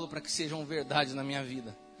eu falo para que sejam verdade na minha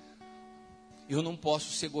vida. Eu não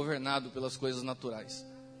posso ser governado pelas coisas naturais.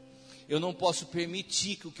 Eu não posso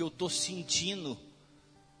permitir que o que eu estou sentindo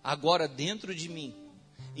agora dentro de mim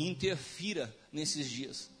interfira nesses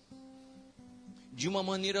dias. De uma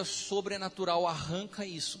maneira sobrenatural, arranca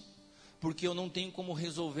isso, porque eu não tenho como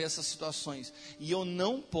resolver essas situações, e eu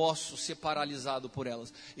não posso ser paralisado por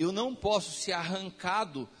elas. Eu não posso ser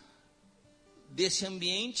arrancado desse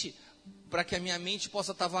ambiente para que a minha mente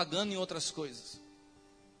possa estar vagando em outras coisas.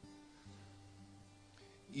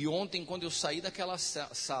 E ontem, quando eu saí daquela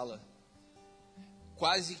sala,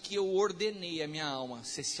 quase que eu ordenei a minha alma: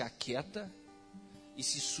 você se aquieta e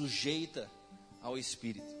se sujeita ao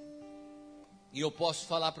Espírito. E eu posso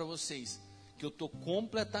falar para vocês que eu estou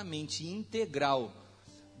completamente integral,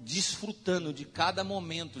 desfrutando de cada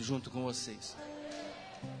momento junto com vocês.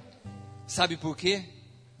 Sabe por quê?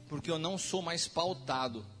 Porque eu não sou mais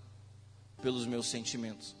pautado pelos meus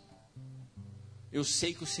sentimentos. Eu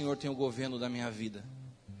sei que o Senhor tem o governo da minha vida.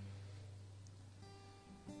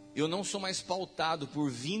 Eu não sou mais pautado por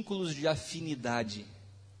vínculos de afinidade.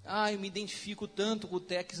 Eu me identifico tanto com o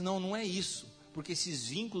Tex. Não é isso. Porque esses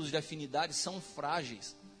vínculos de afinidade são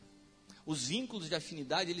frágeis. Os vínculos de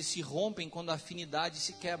afinidade, eles se rompem quando a afinidade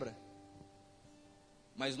se quebra.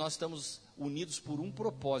 Mas nós estamos unidos por um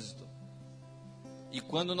propósito. E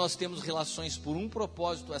quando nós temos relações por um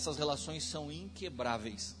propósito, essas relações são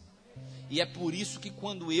inquebráveis. E é por isso que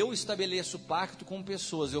quando eu estabeleço pacto com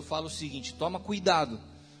pessoas, eu falo o seguinte: toma cuidado.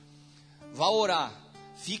 Vá orar.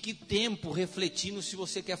 Fique tempo refletindo se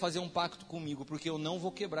você quer fazer um pacto comigo, porque eu não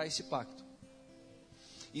vou quebrar esse pacto.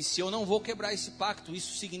 E se eu não vou quebrar esse pacto,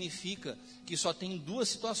 isso significa que só tem duas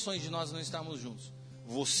situações de nós não estarmos juntos.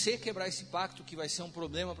 Você quebrar esse pacto, que vai ser um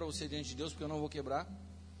problema para você diante de Deus, porque eu não vou quebrar.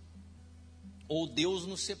 Ou Deus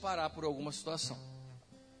nos separar por alguma situação.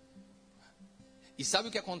 E sabe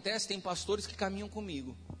o que acontece? Tem pastores que caminham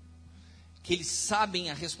comigo, que eles sabem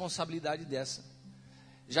a responsabilidade dessa.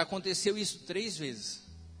 Já aconteceu isso 3 vezes.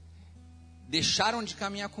 Deixaram de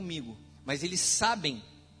caminhar comigo, mas eles sabem,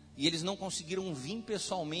 e eles não conseguiram vir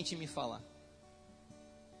pessoalmente me falar.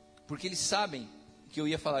 Porque eles sabem que eu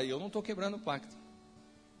ia falar: eu não estou quebrando o pacto.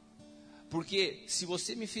 Porque se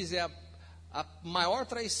você me fizer a maior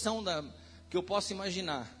traição que eu possa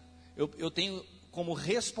imaginar, eu tenho como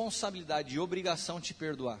responsabilidade e obrigação te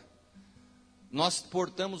perdoar. Nós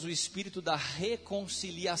portamos o espírito da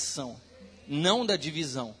reconciliação, não da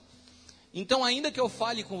divisão. Então, ainda que eu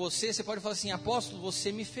fale com você, você pode falar assim: apóstolo,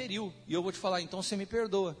 você me feriu. E eu vou te falar: então você me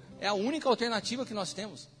perdoa. É a única alternativa que nós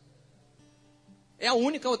temos. É a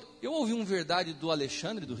única. Eu ouvi um verdade do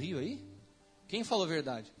Alexandre do Rio aí? Quem falou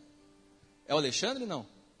verdade? É o Alexandre, não?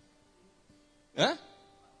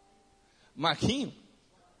 Marquinho?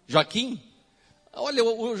 Joaquim? Olha,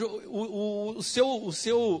 o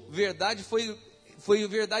seu verdade foi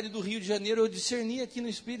verdade do Rio de Janeiro. Eu discerni aqui no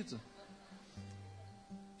Espírito.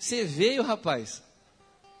 Você veio, rapaz.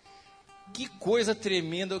 Que coisa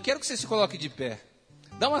tremenda. Eu quero que você se coloque de pé.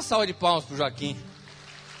 Dá uma salva de palmas para o Joaquim.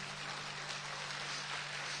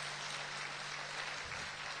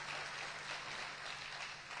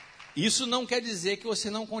 Isso não quer dizer que você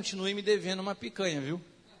não continue me devendo uma picanha, viu?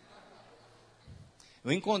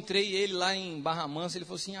 Eu encontrei ele lá em Barra Mansa. Ele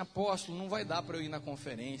falou assim: apóstolo, não vai dar para eu ir na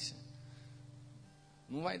conferência.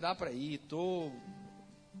 Não vai dar para ir, estou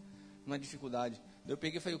numa dificuldade. Eu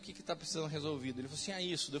peguei e falei: o que está precisando resolvido? Ele falou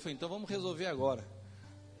assim: isso. Eu falei: então vamos resolver agora.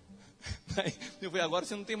 Eu falei: agora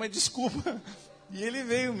você não tem mais desculpa. E ele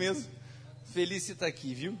veio mesmo. Feliz de estar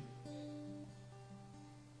aqui, viu?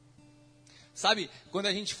 Sabe, quando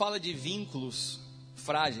a gente fala de vínculos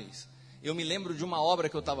frágeis, eu me lembro de uma obra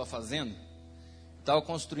que eu estava fazendo. Estava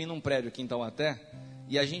construindo um prédio aqui em Taubaté,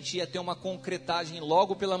 e a gente ia ter uma concretagem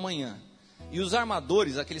logo pela manhã. E os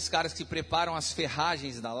armadores, aqueles caras que preparam as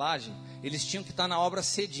ferragens da laje, eles tinham que estar na obra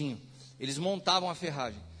cedinho. Eles montavam a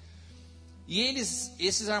ferragem. E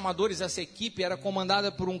esses armadores, essa equipe era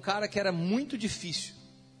comandada por um cara que era muito difícil.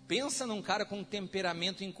 Pensa num cara com um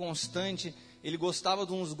temperamento inconstante. Ele gostava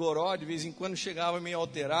de uns goró, de vez em quando chegava meio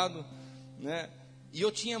alterado, né? E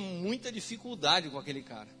eu tinha muita dificuldade com aquele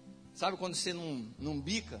cara. Sabe quando você não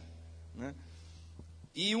bica, né?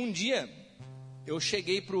 E um dia, eu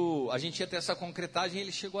cheguei a gente ia ter essa concretagem,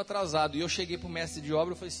 ele chegou atrasado. E eu cheguei pro mestre de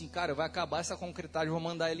obra e falei assim, cara, vai acabar essa concretagem, eu vou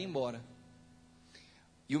mandar ele embora.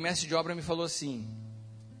 E o mestre de obra me falou assim,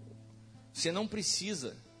 você não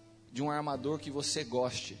precisa de um armador que você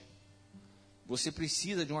goste. Você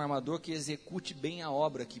precisa de um armador que execute bem a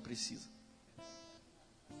obra que precisa.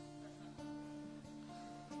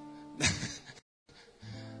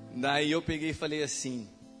 Daí eu peguei e falei assim,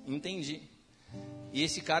 entendi. E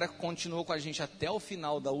esse cara continuou com a gente até o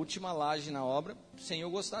final da última laje na obra, sem eu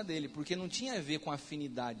gostar dele, porque não tinha a ver com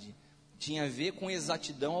afinidade, tinha a ver com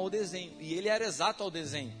exatidão ao desenho. E ele era exato ao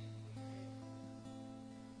desenho.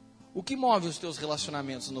 O que move os teus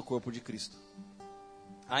relacionamentos no corpo de Cristo?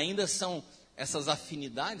 Ainda são essas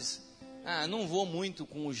afinidades? Não vou muito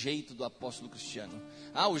com o jeito do apóstolo Cristiano.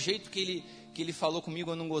 O jeito que ele falou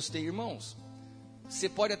comigo eu não gostei. Irmãos, você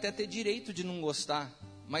pode até ter direito de não gostar,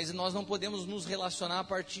 mas nós não podemos nos relacionar a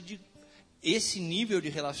partir de esse nível de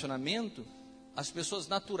relacionamento. As pessoas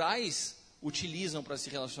naturais utilizam para se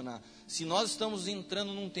relacionar. Se nós estamos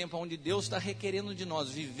entrando num tempo onde Deus está requerendo de nós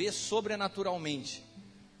viver sobrenaturalmente,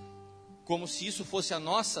 como se isso fosse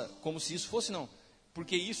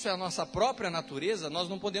porque isso é a nossa própria natureza, nós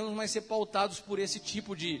não podemos mais ser pautados por esse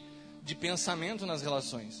tipo de pensamento nas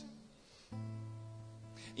relações.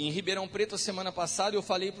 Em Ribeirão Preto, a semana passada, eu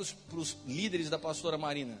falei para os líderes da pastora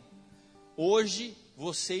Marina, hoje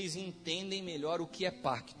vocês entendem melhor o que é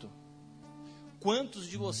pacto. Quantos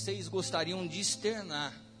de vocês gostariam de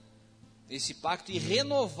externar esse pacto e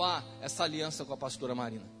renovar essa aliança com a pastora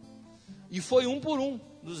Marina? E foi um por um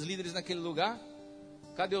dos líderes naquele lugar.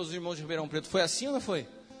 Cadê os irmãos de Ribeirão Preto? Foi assim ou não foi?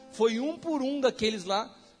 Foi um por um daqueles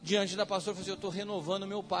lá, diante da pastora, falou assim, eu estou renovando o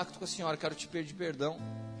meu pacto com a senhora, quero te pedir perdão.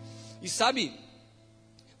 E sabe,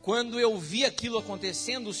 quando eu vi aquilo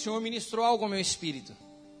acontecendo, o Senhor ministrou algo ao meu espírito.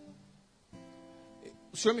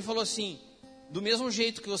 O Senhor me falou assim, do mesmo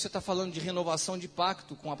jeito que você está falando de renovação de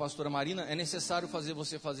pacto com a pastora Marina, é necessário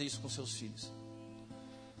você fazer isso com seus filhos.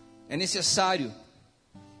 É necessário.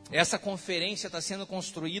 Essa conferência está sendo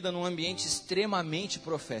construída num ambiente extremamente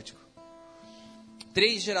profético.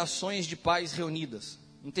 3 gerações de pais reunidas,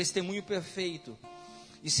 um testemunho perfeito,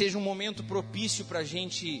 e seja um momento propício para a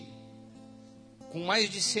gente, com mais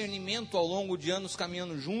discernimento ao longo de anos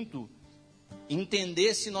caminhando junto,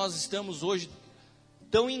 entender se nós estamos hoje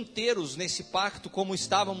tão inteiros nesse pacto como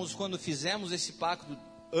estávamos quando fizemos esse pacto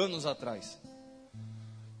anos atrás.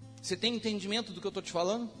 Você tem entendimento do que eu estou te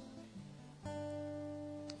falando?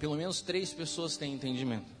 Pelo menos 3 pessoas têm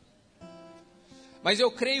entendimento. Mas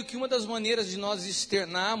eu creio que uma das maneiras de nós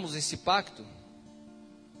externarmos esse pacto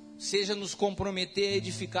seja nos comprometer a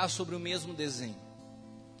edificar sobre o mesmo desenho.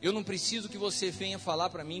 Eu não preciso que você venha falar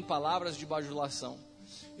para mim palavras de bajulação.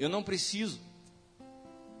 Eu não preciso.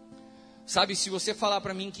 Sabe, se você falar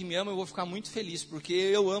para mim que me ama, eu vou ficar muito feliz, porque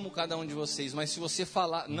eu amo cada um de vocês. Mas se você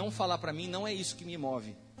não falar para mim, não é isso que me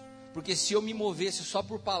move. Porque se eu me movesse só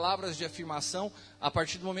por palavras de afirmação, a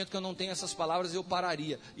partir do momento que eu não tenho essas palavras, eu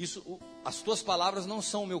pararia. As tuas palavras não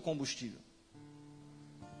são o meu combustível.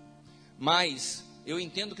 Mas eu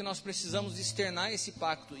entendo que nós precisamos externar esse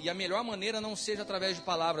pacto. E a melhor maneira não seja através de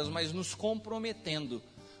palavras, mas nos comprometendo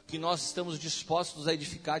que nós estamos dispostos a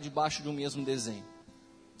edificar debaixo de um mesmo desenho.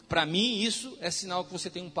 Para mim, isso é sinal que você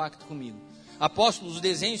tem um pacto comigo. Apóstolo, os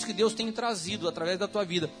desenhos que Deus tem trazido através da tua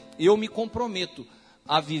vida, eu me comprometo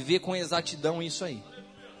a viver com exatidão isso aí.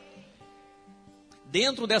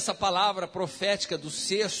 Dentro dessa palavra profética do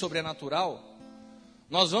ser sobrenatural,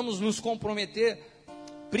 nós vamos nos comprometer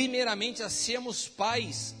primeiramente a sermos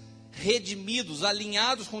pais redimidos,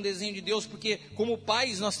 alinhados com o desenho de Deus, porque como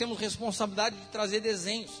pais nós temos responsabilidade de trazer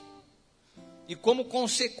desenhos. E como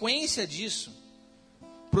consequência disso,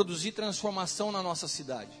 produzir transformação na nossa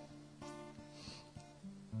cidade.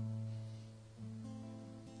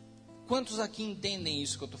 Quantos aqui entendem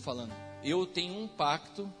isso que eu estou falando? Eu tenho um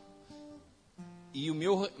pacto e o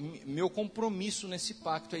meu compromisso nesse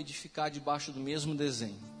pacto é edificar debaixo do mesmo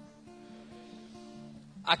desenho.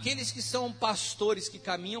 Aqueles que são pastores, que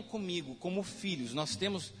caminham comigo como filhos, nós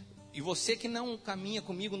temos, e você que não caminha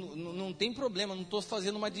comigo, não tem problema, não estou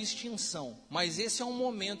fazendo uma distinção, mas esse é um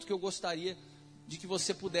momento que eu gostaria de que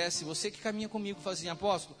você pudesse, você que caminha comigo, fazer assim,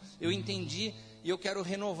 apóstolo, eu entendi e eu quero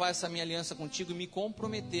renovar essa minha aliança contigo e me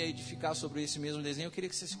comprometer a edificar sobre esse mesmo desenho. Eu queria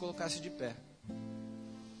que você se colocasse de pé.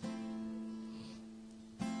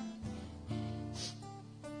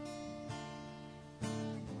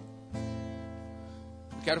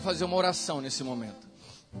 Eu quero fazer uma oração nesse momento.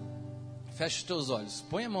 Feche os teus olhos,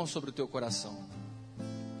 põe a mão sobre o teu coração.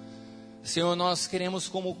 Senhor, nós queremos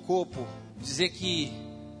como corpo dizer que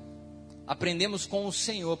aprendemos com o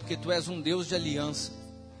Senhor, porque Tu és um Deus de aliança.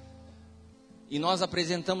 e nós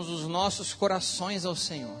apresentamos os nossos corações ao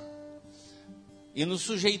Senhor, e nos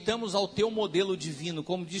sujeitamos ao teu modelo divino,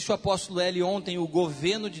 como disse o apóstolo Eli ontem, o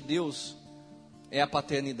governo de Deus é a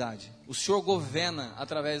paternidade. O Senhor governa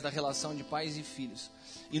através da relação de pais e filhos,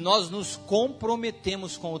 e nós nos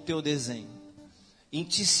comprometemos com o teu desenho, em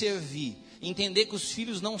te servir, entender que os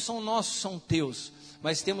filhos não são nossos, são teus,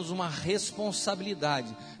 mas temos uma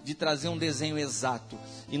responsabilidade de trazer um desenho exato,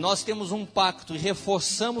 e nós temos um pacto, e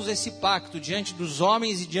reforçamos esse pacto diante dos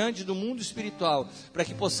homens e diante do mundo espiritual, para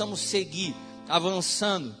que possamos seguir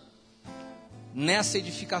avançando nessa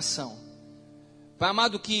edificação. Pai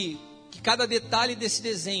amado, que cada detalhe desse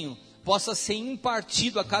desenho possa ser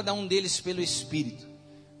impartido a cada um deles pelo Espírito,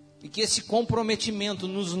 e que esse comprometimento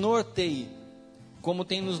nos norteie, como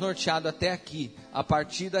tem nos norteado até aqui, a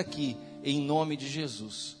partir daqui, em nome de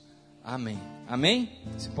Jesus, amém. Amém?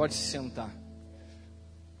 Você pode se sentar.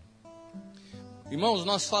 Irmãos,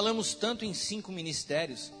 nós falamos tanto em 5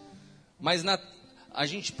 ministérios, mas a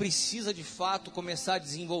gente precisa de fato começar a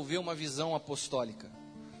desenvolver uma visão apostólica.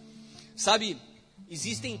 Sabe,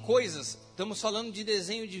 existem coisas, estamos falando de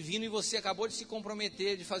desenho divino, e você acabou de se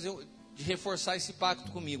comprometer de reforçar esse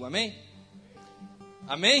pacto comigo, amém?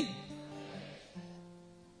 Amém?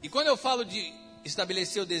 E quando eu falo de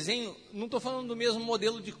estabelecer o desenho, não estou falando do mesmo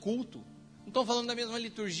modelo de culto, não estou falando da mesma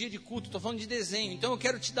liturgia de culto, estou falando de desenho. Então eu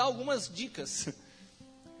quero te dar algumas dicas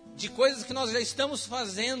de coisas que nós já estamos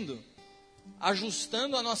fazendo,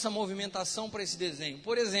 ajustando a nossa movimentação para esse desenho.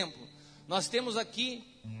 Por exemplo, nós temos aqui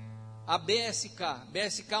a BSK.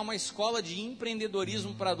 BSK é uma escola de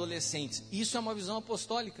empreendedorismo para adolescentes. Isso é uma visão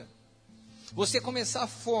apostólica. Você começar a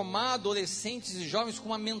formar adolescentes e jovens com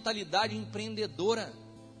uma mentalidade empreendedora,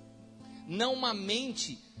 não uma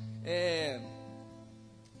mente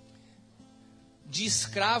de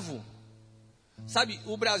escravo. Sabe,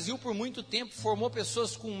 o Brasil por muito tempo formou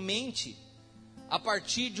pessoas com mente a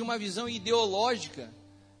partir de uma visão ideológica,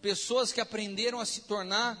 pessoas que aprenderam a se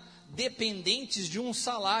tornar dependentes de um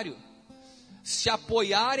salário, se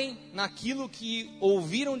apoiarem naquilo que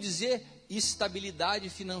ouviram dizer estabilidade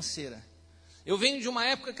financeira. Eu venho de uma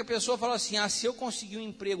época que a pessoa fala assim: se eu conseguir um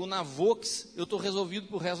emprego na Vox, eu estou resolvido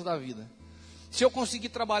para o resto da vida. Se eu conseguir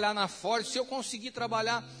trabalhar na Ford, se eu conseguir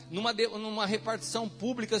trabalhar numa repartição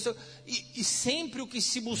pública, e sempre o que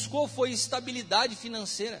se buscou foi estabilidade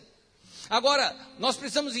financeira. Agora, nós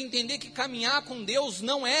precisamos entender que caminhar com Deus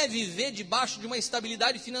não é viver debaixo de uma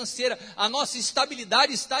estabilidade financeira. A nossa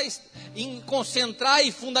estabilidade está em concentrar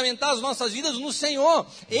e fundamentar as nossas vidas no Senhor.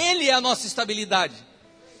 Ele é a nossa estabilidade.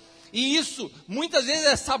 E isso, muitas vezes,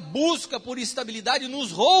 essa busca por estabilidade nos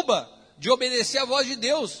rouba de obedecer à voz de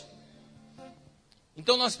Deus.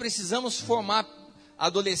 Então nós precisamos formar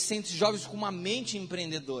adolescentes e jovens com uma mente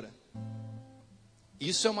empreendedora.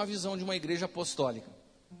 Isso é uma visão de uma igreja apostólica.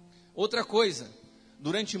 Outra coisa,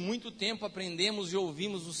 durante muito tempo aprendemos e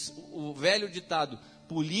ouvimos o velho ditado: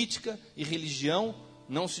 política e religião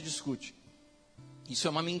não se discute. Isso é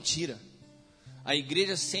uma mentira. A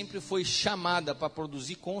igreja sempre foi chamada para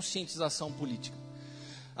produzir conscientização política.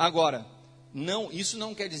 Agora, isso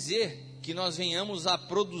não quer dizer que nós venhamos a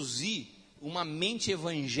produzir uma mente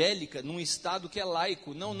evangélica num estado que é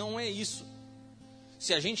laico. Não, não é isso.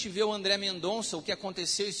 Se a gente vê o André Mendonça, o que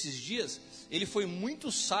aconteceu esses dias, ele foi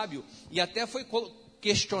muito sábio e até foi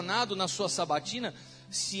questionado na sua sabatina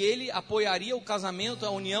se ele apoiaria o casamento, a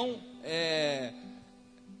união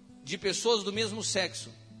de pessoas do mesmo sexo.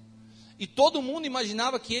 E todo mundo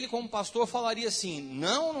imaginava que ele, como pastor, falaria assim: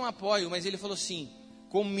 não apoio. Mas ele falou assim: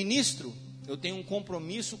 como ministro, eu tenho um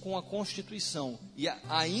compromisso com a Constituição, e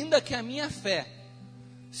ainda que a minha fé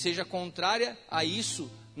seja contrária a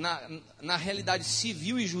isso, na realidade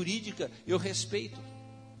civil e jurídica, eu respeito.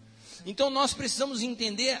 Então nós precisamos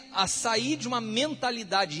entender a sair de uma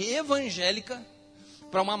mentalidade evangélica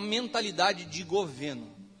para uma mentalidade de governo.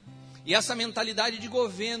 E essa mentalidade de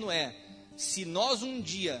governo se nós um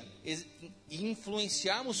dia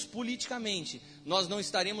influenciarmos politicamente, nós não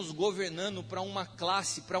estaremos governando para uma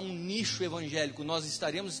classe, para um nicho evangélico, nós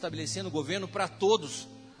estaremos estabelecendo governo para todos.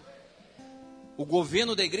 O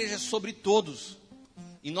governo da igreja é sobre todos,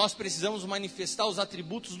 e nós precisamos manifestar os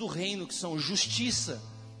atributos do reino, que são justiça,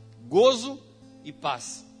 gozo e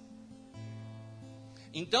paz.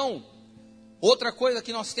 Então, outra coisa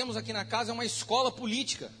que nós temos aqui na casa é uma escola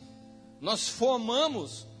política. Nós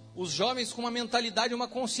formamos os jovens com uma mentalidade, uma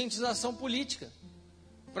conscientização política,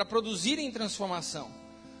 para produzirem transformação.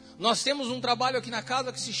 Nós temos um trabalho aqui na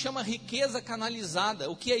casa que se chama riqueza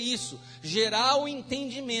canalizada. O que é isso? Gerar o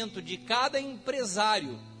entendimento de cada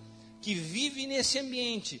empresário que vive nesse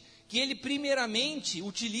ambiente, que ele primeiramente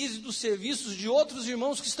utilize dos serviços de outros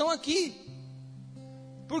irmãos que estão aqui.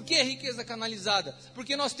 Por que riqueza canalizada?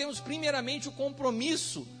 Porque nós temos primeiramente o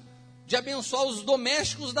compromisso de abençoar os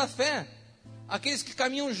domésticos da fé, aqueles que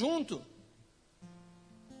caminham junto.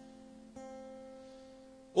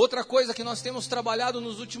 Outra coisa que nós temos trabalhado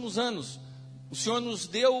nos últimos anos, o Senhor nos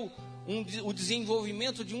deu o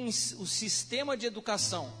desenvolvimento de um sistema de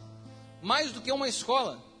educação, mais do que uma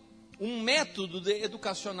escola, um método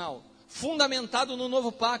educacional, fundamentado no novo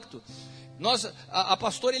pacto. A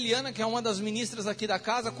pastora Eliana, que é uma das ministras aqui da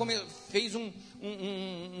casa, fez um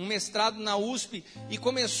mestrado na USP e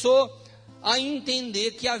começou a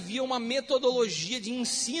entender que havia uma metodologia de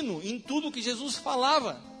ensino em tudo que Jesus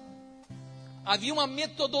falava. Havia uma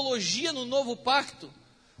metodologia no novo pacto.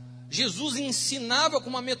 Jesus ensinava com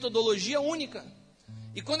uma metodologia única.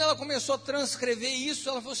 E quando ela começou a transcrever isso,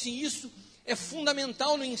 ela falou assim: isso é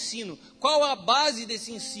fundamental no ensino. Qual a base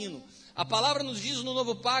desse ensino? A palavra nos diz no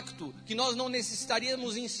novo pacto que nós não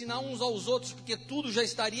necessitaríamos ensinar uns aos outros, porque tudo já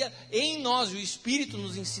estaria em nós, e o Espírito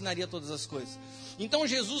nos ensinaria todas as coisas. Então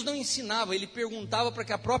Jesus não ensinava, ele perguntava para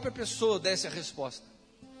que a própria pessoa desse a resposta.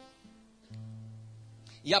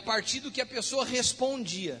 E a partir do que a pessoa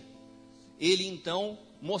respondia, ele então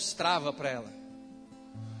mostrava para ela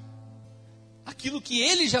aquilo que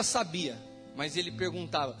ele já sabia, mas ele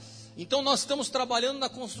perguntava. Então nós estamos trabalhando na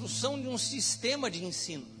construção de um sistema de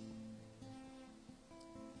ensino.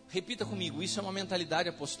 Repita comigo, isso é uma mentalidade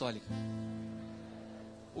apostólica.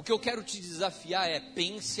 O que eu quero te desafiar é: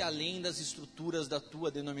 pense além das estruturas da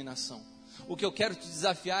tua denominação. O que eu quero te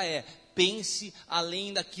desafiar é: pense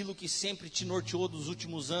além daquilo que sempre te norteou dos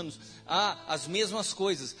últimos anos. As mesmas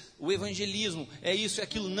coisas, o evangelismo, é isso, é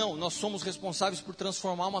aquilo. Não, nós somos responsáveis por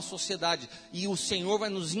transformar uma sociedade. E o Senhor vai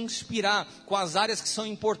nos inspirar com as áreas que são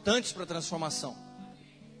importantes para a transformação.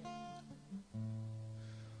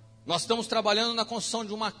 Nós estamos trabalhando na construção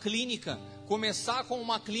de uma clínica. Começar com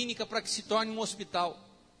uma clínica para que se torne um hospital.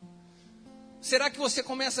 Será que você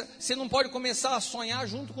não pode começar a sonhar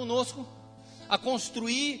junto conosco? A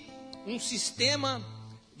construir um sistema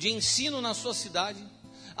de ensino na sua cidade,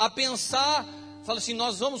 a pensar, fala assim: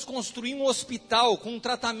 nós vamos construir um hospital com um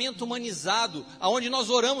tratamento humanizado, aonde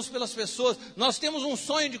nós oramos pelas pessoas. Nós temos um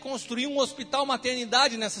sonho de construir um hospital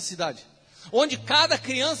maternidade nessa cidade, onde cada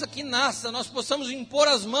criança que nasça, nós possamos impor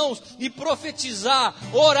as mãos e profetizar,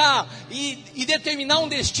 orar e determinar um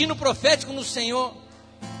destino profético no Senhor.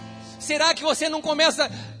 Será que você não começa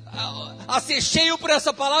a ser cheio por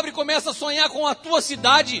essa palavra e começa a sonhar com a tua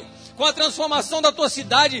cidade, com a transformação da tua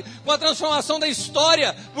cidade, com a transformação da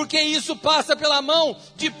história? Porque isso passa pela mão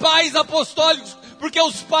de pais apostólicos, porque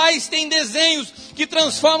os pais têm desenhos que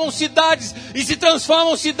transformam cidades, e se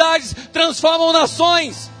transformam cidades, transformam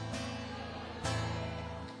nações.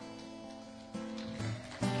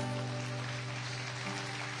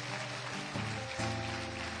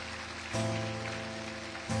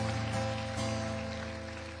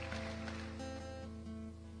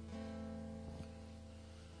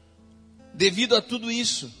 Devido a tudo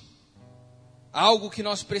isso, algo que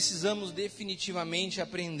nós precisamos definitivamente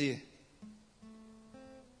aprender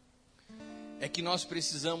é que nós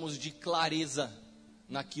precisamos de clareza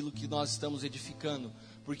naquilo que nós estamos edificando,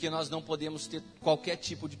 porque nós não podemos ter qualquer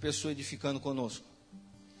tipo de pessoa edificando conosco.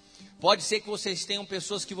 Pode ser que vocês tenham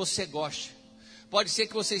pessoas que você goste, pode ser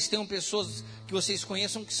que vocês tenham pessoas que vocês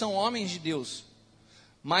conheçam que são homens de Deus,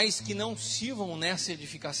 mas que não sirvam nessa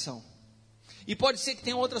edificação. E pode ser que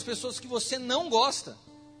tenha outras pessoas que você não gosta,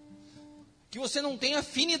 que você não tem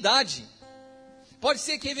afinidade. Pode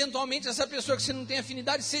ser que eventualmente essa pessoa que você não tem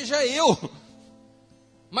afinidade seja eu,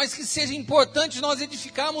 mas que seja importante nós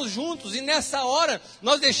edificarmos juntos. E nessa hora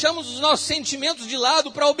nós deixamos os nossos sentimentos de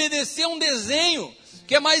lado para obedecer um desenho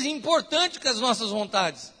que é mais importante que as nossas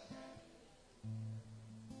vontades.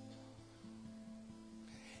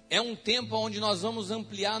 É um tempo onde nós vamos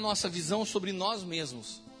ampliar a nossa visão sobre nós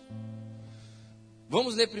mesmos.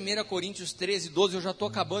 Vamos ler 1 Coríntios 13, 12, eu já estou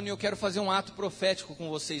acabando e eu quero fazer um ato profético com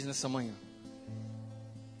vocês nessa manhã.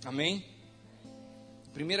 Amém?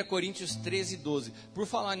 1 Coríntios 13, 12. Por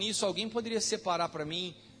falar nisso, alguém poderia separar para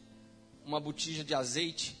mim uma botija de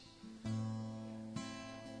azeite?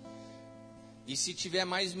 E se tiver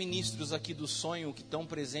mais ministros aqui do sonho que estão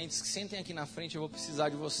presentes, que sentem aqui na frente, eu vou precisar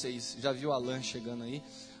de vocês. Já viu o Alan chegando aí?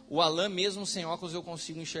 O Alan mesmo sem óculos eu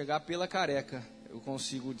consigo enxergar pela careca, eu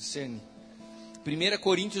consigo discernir. 1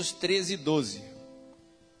 Coríntios 13, 12.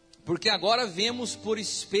 Porque agora vemos por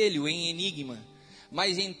espelho, em enigma,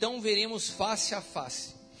 mas então veremos face a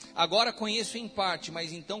face. Agora conheço em parte,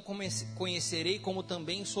 mas então conhecerei como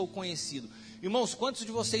também sou conhecido. Irmãos, quantos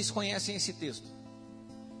de vocês conhecem esse texto?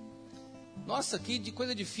 Nossa, que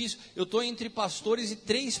coisa difícil. Eu estou entre pastores e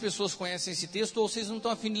 3 pessoas conhecem esse texto, ou vocês não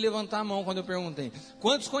estão a fim de levantar a mão quando eu perguntei.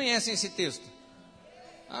 Quantos conhecem esse texto?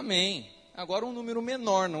 Amém. Agora um número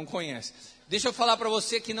menor não conhece. Deixa eu falar para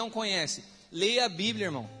você que não conhece. Leia a Bíblia,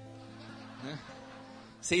 irmão.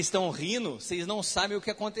 Vocês estão rindo, vocês não sabem o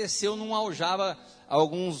que aconteceu num aljava há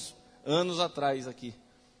alguns anos atrás aqui.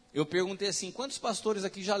 Eu perguntei assim, quantos pastores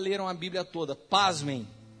aqui já leram a Bíblia toda? Pasmem,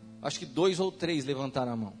 acho que 2 ou 3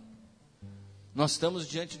 levantaram a mão. Nós estamos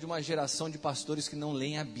diante de uma geração de pastores que não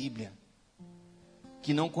leem a Bíblia,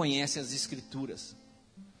 que não conhecem as Escrituras,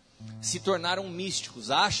 se tornaram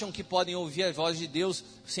místicos, acham que podem ouvir a voz de Deus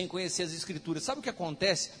sem conhecer as Escrituras. Sabe o que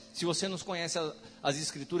acontece se você não conhece as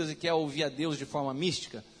Escrituras e quer ouvir a Deus de forma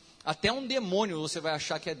mística? Até um demônio você vai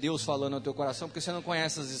achar que é Deus falando no teu coração, porque você não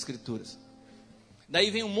conhece as Escrituras. Daí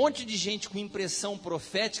vem um monte de gente com impressão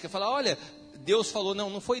profética e fala, olha, Deus falou.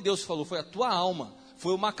 Não foi Deus que falou, foi a tua alma,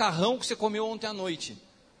 foi o macarrão que você comeu ontem à noite.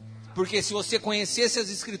 Porque se você conhecesse as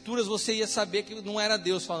Escrituras, você ia saber que não era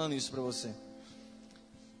Deus falando isso para você.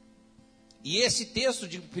 E esse texto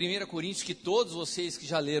de 1 Coríntios, que todos vocês que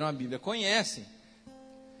já leram a Bíblia conhecem,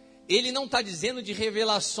 ele não está dizendo de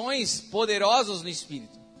revelações poderosas no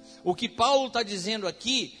Espírito. O que Paulo está dizendo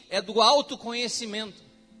aqui é do autoconhecimento.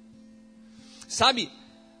 Sabe,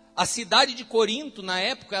 a cidade de Corinto, na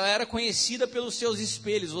época, ela era conhecida pelos seus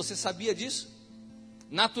espelhos. Você sabia disso?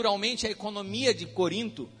 Naturalmente, a economia de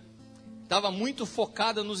Corinto estava muito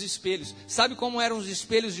focada nos espelhos. Sabe como eram os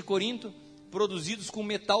espelhos de Corinto? Produzidos com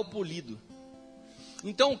metal polido.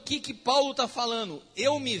 Então, o que Paulo está falando?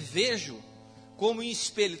 Eu me vejo como um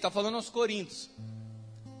espelho. Ele está falando aos coríntios,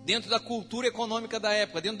 dentro da cultura econômica da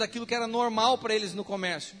época, dentro daquilo que era normal para eles no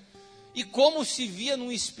comércio. E como se via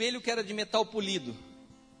num espelho que era de metal polido?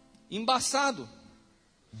 Embaçado.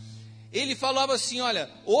 Ele falava assim,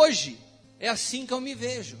 olha, hoje é assim que eu me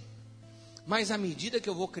vejo. Mas à medida que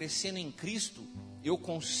eu vou crescendo em Cristo, eu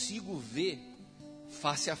consigo ver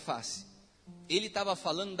face a face. Ele estava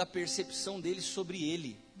falando da percepção dele sobre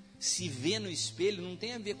ele. Se ver no espelho não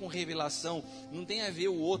tem a ver com revelação, não tem a ver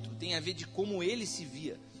o outro, tem a ver de como ele se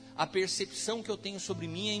via. A percepção que eu tenho sobre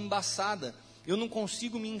mim é embaçada. Eu não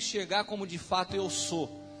consigo me enxergar como de fato eu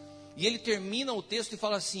sou. E ele termina o texto e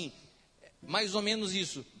fala assim, mais ou menos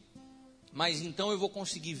isso. Mas então eu vou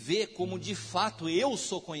conseguir ver como de fato eu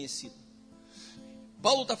sou conhecido.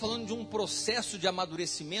 Paulo está falando de um processo de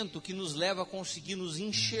amadurecimento que nos leva a conseguir nos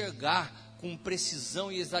enxergar com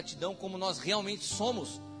precisão e exatidão como nós realmente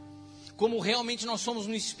somos, como realmente nós somos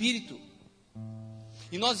no Espírito.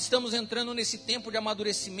 E nós estamos entrando nesse tempo de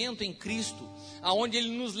amadurecimento em Cristo, aonde Ele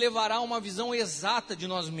nos levará a uma visão exata de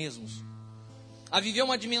nós mesmos, a viver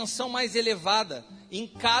uma dimensão mais elevada em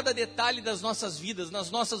cada detalhe das nossas vidas, nas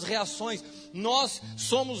nossas reações. Nós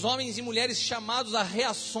somos homens e mulheres chamados a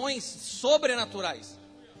reações sobrenaturais.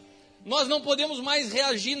 Nós não podemos mais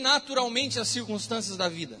reagir naturalmente às circunstâncias da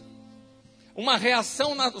vida. Uma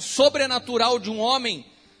reação sobrenatural de um homem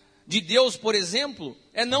de Deus, por exemplo,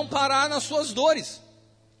 é não parar nas suas dores.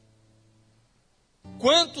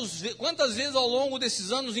 Quantas vezes ao longo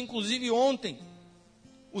desses anos, inclusive ontem,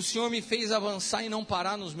 o Senhor me fez avançar e não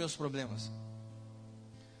parar nos meus problemas?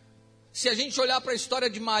 Se a gente olhar para a história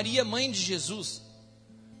de Maria, mãe de Jesus,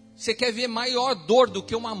 você quer ver maior dor do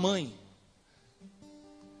que uma mãe?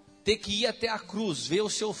 Ter que ir até a cruz, ver o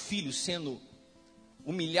seu filho sendo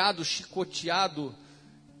humilhado, chicoteado,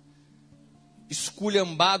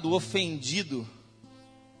 esculhambado, ofendido,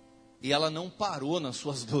 e ela não parou nas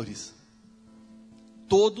suas dores.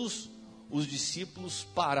 Todos os discípulos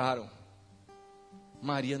pararam,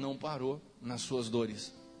 Maria não parou nas suas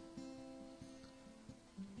dores.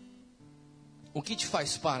 O que te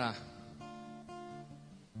faz parar?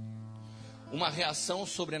 Uma reação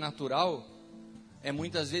sobrenatural é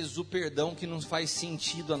muitas vezes o perdão que não faz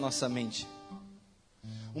sentido à nossa mente.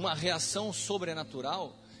 Uma reação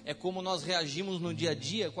sobrenatural é como nós reagimos no dia a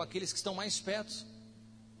dia com aqueles que estão mais perto,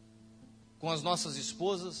 com as nossas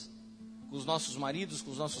esposas, com os nossos maridos,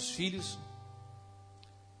 com os nossos filhos.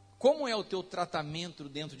 Como é o teu tratamento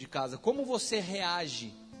dentro de casa? Como você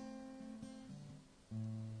reage?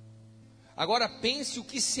 Agora pense o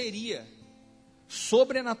que seria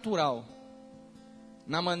sobrenatural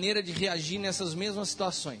na maneira de reagir nessas mesmas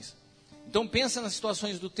situações. Então pensa nas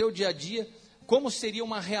situações do teu dia a dia. Como seria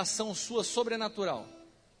uma reação sua sobrenatural?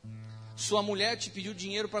 Sua mulher te pediu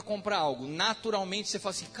dinheiro para comprar algo. Naturalmente você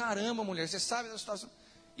fala assim, caramba mulher, você sabe da situação.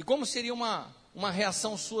 E como seria uma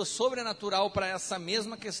reação sua sobrenatural para essa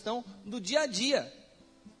mesma questão do dia a dia?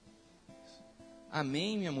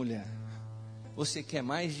 Amém, minha mulher? Você quer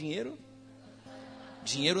mais dinheiro?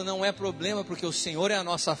 Dinheiro não é problema, porque o Senhor é a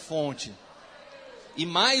nossa fonte. E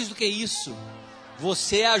mais do que isso,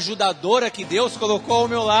 você é a ajudadora que Deus colocou ao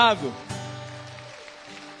meu lado.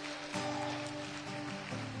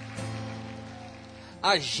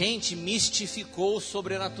 A gente mistificou o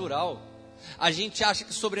sobrenatural. A gente acha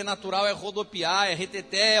que sobrenatural é rodopiar, é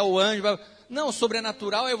reteté, é o anjo. Não,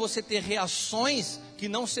 sobrenatural é você ter reações que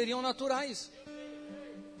não seriam naturais.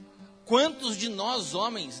 Quantos de nós,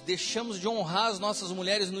 homens, deixamos de honrar as nossas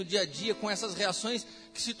mulheres no dia a dia com essas reações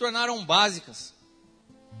que se tornaram básicas?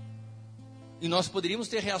 E nós poderíamos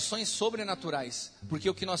ter reações sobrenaturais, porque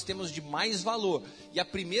o que nós temos de mais valor, e a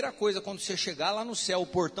primeira coisa, quando você chegar lá no céu, o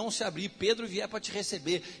portão se abrir, Pedro vier para te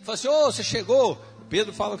receber, e fala assim, ô, você chegou?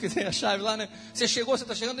 Pedro fala que tem a chave lá, né? Você chegou, você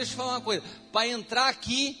está chegando, deixa eu te falar uma coisa. Para entrar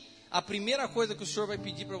aqui, a primeira coisa que o Senhor vai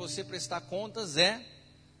pedir para você prestar contas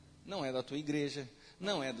não é da tua igreja,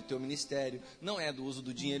 não é do teu ministério, não é do uso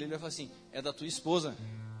do dinheiro, ele vai falar assim, é da tua esposa.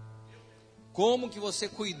 Como que você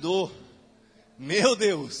cuidou? Meu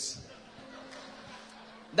Deus!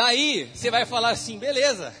 Daí, você vai falar assim,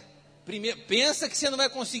 beleza, primeiro, pensa que você não vai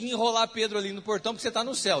conseguir enrolar Pedro ali no portão, porque você está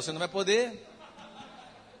no céu, você não vai poder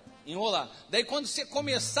enrolar. Daí quando você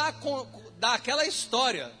começar a dar aquela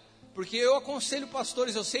história, porque eu aconselho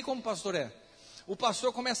pastores, eu sei como pastor é, o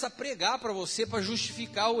pastor começa a pregar para você, para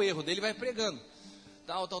justificar o erro dele, vai pregando,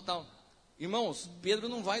 tal. Irmãos, Pedro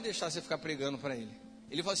não vai deixar você ficar pregando para ele.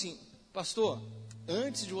 Ele fala assim, pastor,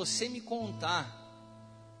 antes de você me contar,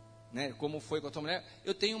 né, como foi com a tua mulher,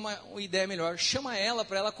 eu tenho uma ideia melhor, chama ela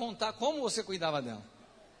para ela contar como você cuidava dela.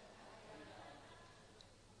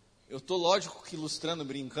 Eu estou lógico que ilustrando,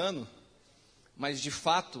 brincando, mas de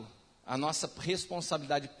fato, a nossa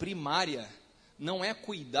responsabilidade primária não é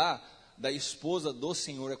cuidar da esposa do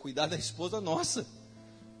Senhor, é cuidar da esposa nossa.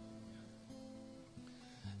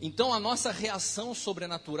 Então a nossa reação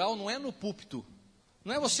sobrenatural não é no púlpito,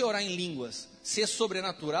 não é você orar em línguas. Ser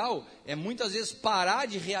sobrenatural é muitas vezes parar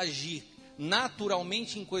de reagir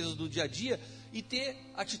naturalmente em coisas do dia a dia e ter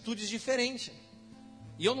atitudes diferentes.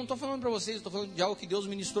 E eu não estou falando para vocês, estou falando de algo que Deus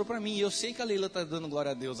ministrou para mim. E eu sei que a Leila está dando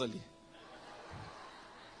glória a Deus ali.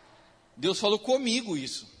 Deus falou comigo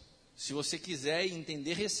isso. Se você quiser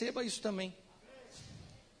entender, receba isso também.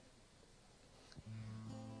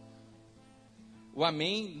 O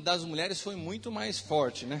amém das mulheres foi muito mais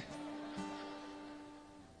forte, né?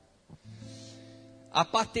 A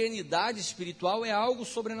paternidade espiritual é algo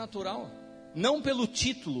sobrenatural. Não pelo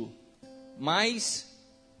título, mas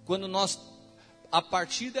quando nós, a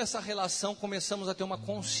partir dessa relação, começamos a ter uma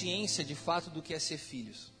consciência de fato do que é ser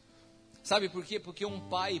filhos. Sabe por quê? Porque um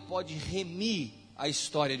pai pode remir a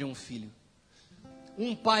história de um filho.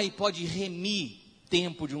 Um pai pode remir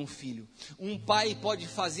tempo de um filho. Um pai pode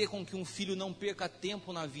fazer com que um filho não perca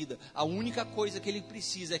tempo na vida. A única coisa que ele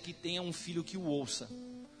precisa é que tenha um filho que o ouça.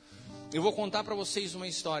 Eu vou contar para vocês uma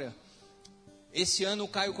história. Esse ano o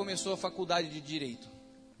Caio começou a faculdade de Direito.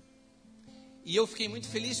 E eu fiquei muito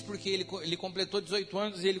feliz porque ele completou 18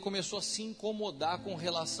 anos e ele começou a se incomodar com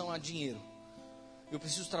relação a dinheiro. Eu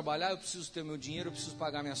preciso trabalhar, eu preciso ter meu dinheiro, eu preciso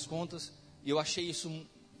pagar minhas contas. E eu achei isso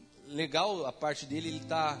legal, a parte dele,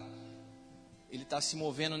 ele tá se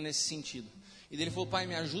movendo nesse sentido. E daí ele falou, pai,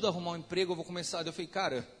 me ajuda a arrumar um emprego, eu vou começar. Eu falei,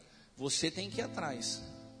 cara, você tem que ir atrás.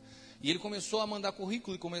 E ele começou a mandar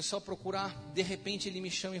currículo e começou a procurar. De repente ele me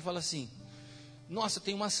chama e fala assim, nossa,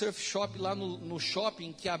 tem uma surf shop lá no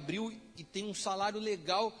shopping que abriu e tem um salário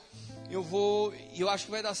legal, eu acho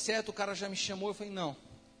que vai dar certo, o cara já me chamou. Eu falei,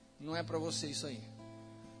 não é para você isso aí.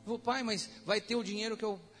 Eu falei, pai, mas vai ter o dinheiro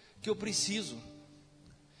que eu preciso.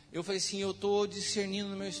 Eu falei assim, eu estou discernindo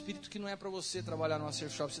no meu espírito que não é para você trabalhar numa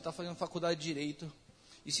surf shop, você está fazendo faculdade de Direito,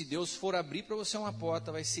 e se Deus for abrir para você uma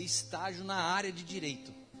porta, vai ser estágio na área de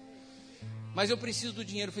Direito. Mas eu preciso do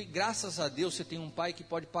dinheiro. Eu falei, graças a Deus você tem um pai que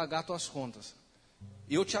pode pagar suas contas.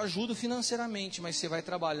 Eu te ajudo financeiramente, mas você vai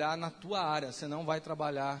trabalhar na tua área, você não vai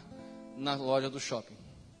trabalhar na loja do shopping.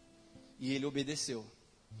 E ele obedeceu.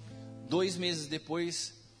 2 meses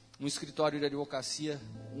depois, no escritório de advocacia,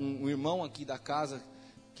 um irmão aqui da casa,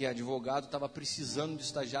 que é advogado, estava precisando de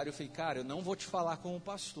estagiário. Eu falei, cara, eu não vou te falar como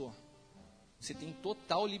pastor. Você tem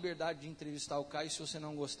total liberdade de entrevistar o Caio se você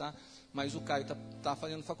não gostar, mas o Caio está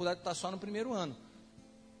fazendo faculdade, está só no primeiro ano.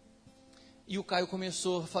 E o Caio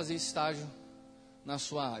começou a fazer estágio na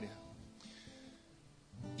sua área.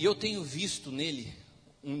 E eu tenho visto nele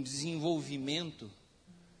um desenvolvimento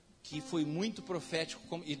que foi muito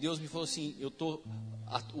profético, e Deus me falou assim,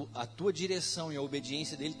 a tua direção e a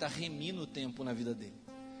obediência dele está remindo o tempo na vida dele.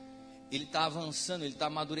 Ele está avançando, ele está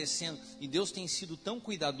amadurecendo, e Deus tem sido tão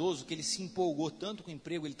cuidadoso, que ele se empolgou tanto com o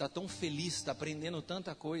emprego, ele está tão feliz, está aprendendo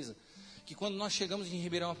tanta coisa, que quando nós chegamos em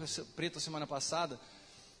Ribeirão Preto semana passada,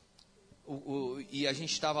 e a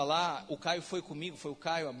gente estava lá, o Caio foi comigo, foi o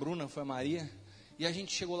Caio, a Bruna, foi a Maria, e a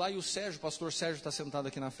gente chegou lá e o Sérgio, o pastor Sérgio está sentado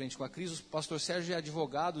aqui na frente com a Cris, o pastor Sérgio é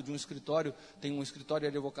advogado de um escritório, tem um escritório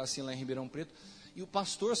de advocacia lá em Ribeirão Preto, e o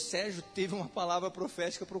pastor Sérgio teve uma palavra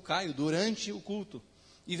profética para o Caio durante o culto,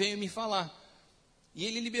 e veio me falar, e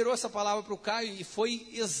ele liberou essa palavra para o Caio, e foi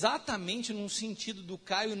exatamente no sentido do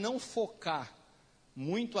Caio não focar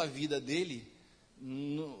muito a vida dele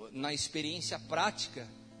na experiência prática,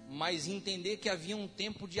 mas entender que havia um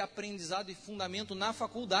tempo de aprendizado e fundamento na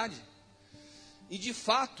faculdade. E de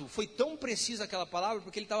fato, foi tão precisa aquela palavra,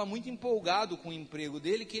 porque ele estava muito empolgado com o emprego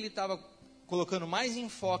dele, que ele estava colocando mais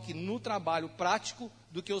enfoque no trabalho prático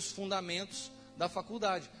do que os fundamentos da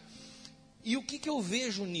faculdade. E o que eu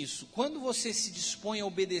vejo nisso? Quando você se dispõe a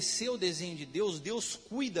obedecer ao desenho de Deus, Deus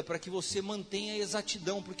cuida para que você mantenha a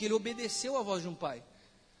exatidão, porque ele obedeceu à voz de um pai.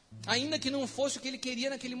 Ainda que não fosse o que ele queria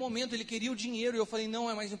naquele momento, ele queria o dinheiro, e eu falei, não,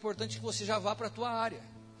 é mais importante que você já vá para a tua área.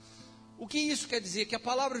 O que isso quer dizer? Que a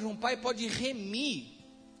palavra de um pai pode remir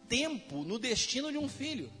tempo no destino de um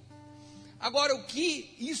filho. Agora,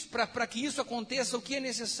 para que isso aconteça, o que é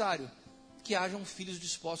necessário? Que hajam filhos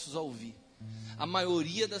dispostos a ouvir. A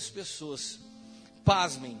maioria das pessoas,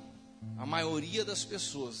 pasmem, a maioria das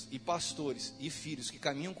pessoas, e pastores, e filhos que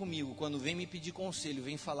caminham comigo, quando vêm me pedir conselho,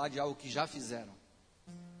 vêm falar de algo que já fizeram.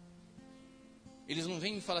 Eles não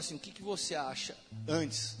vêm me falar assim, o que você acha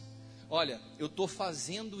antes? Olha, eu estou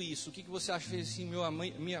fazendo isso, o que você acha? Assim,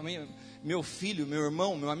 meu filho, meu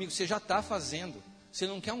irmão, meu amigo, você já está fazendo. Você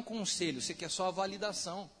não quer um conselho, você quer só a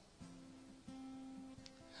validação.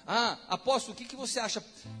 Ah, apóstolo, o que você acha?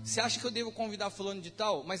 Você acha que eu devo convidar fulano de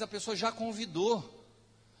tal? Mas a pessoa já convidou.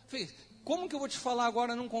 Falei, como que eu vou te falar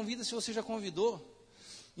agora não convida se você já convidou?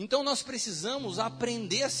 Então nós precisamos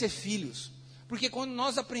aprender a ser filhos. Porque quando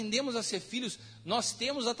nós aprendemos a ser filhos, nós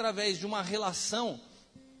temos através de uma relação,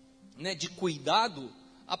 né, de cuidado,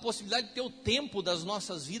 a possibilidade de ter o tempo das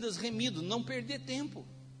nossas vidas remido, não perder tempo.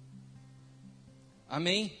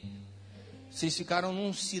 Amém? Vocês ficaram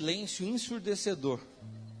num silêncio ensurdecedor.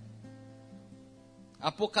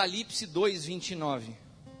 Apocalipse 2:29.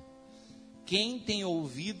 Quem tem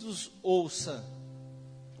ouvidos, ouça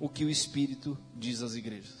o que o Espírito diz às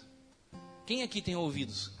igrejas. Quem aqui tem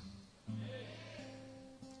ouvidos?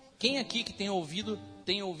 Quem aqui que tem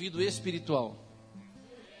ouvido espiritual?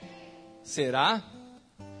 Será?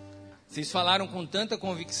 Vocês falaram com tanta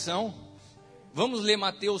convicção. Vamos ler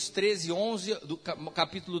Mateus 13:11,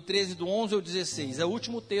 capítulo 13, do 11 ao 16. É o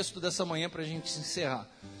último texto dessa manhã para a gente encerrar.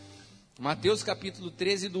 Mateus capítulo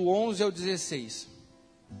 13, do 11 ao 16.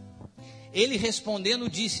 Ele respondendo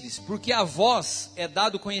disse-lhes, porque a vós é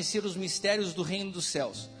dado conhecer os mistérios do reino dos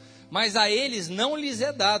céus, mas a eles não lhes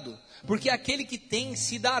é dado, porque aquele que tem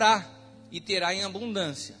se dará, e terá em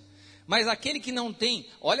abundância. Mas aquele que não tem,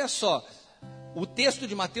 olha só, o texto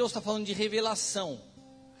de Mateus está falando de revelação,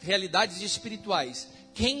 realidades espirituais.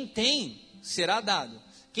 Quem tem, será dado.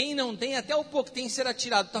 Quem não tem, até o pouco que tem, será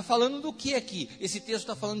tirado. Está falando do que aqui? Esse texto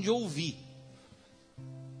está falando de ouvir.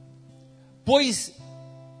 Pois,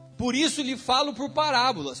 por isso lhe falo por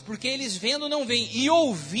parábolas, porque eles vendo não veem, e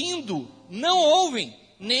ouvindo não ouvem,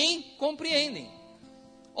 nem compreendem.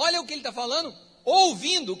 Olha o que ele está falando,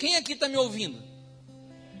 ouvindo. Quem aqui está me ouvindo?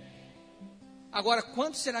 Agora,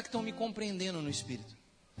 quantos será que estão me compreendendo no Espírito?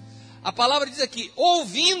 A palavra diz aqui,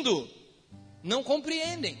 ouvindo, não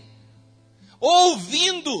compreendem.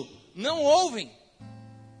 Ouvindo, não ouvem.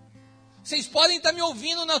 Vocês podem estar me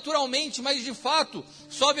ouvindo naturalmente, mas de fato,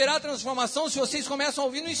 só haverá transformação se vocês começam a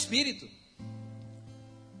ouvir no Espírito.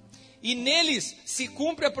 E neles se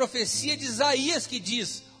cumpre a profecia de Isaías que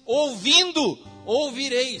diz, ouvindo,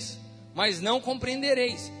 ouvireis, mas não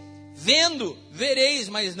compreendereis. Vendo, vereis,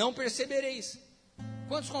 mas não percebereis.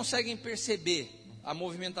 Quantos conseguem perceber a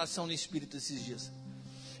movimentação no Espírito esses dias?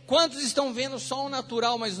 Quantos estão vendo só o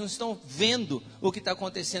natural, mas não estão vendo o que está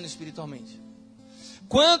acontecendo espiritualmente?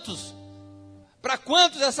 Quantos? Para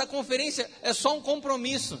quantos essa conferência é só um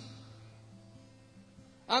compromisso?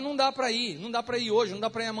 Ah, não dá para ir hoje, não dá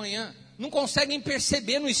para ir amanhã. Não conseguem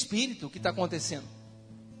perceber no Espírito o que está acontecendo.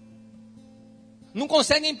 Não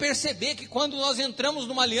conseguem perceber que quando nós entramos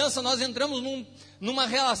numa aliança, nós entramos numa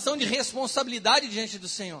relação de responsabilidade diante do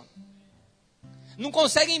Senhor. Não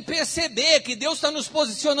conseguem perceber que Deus está nos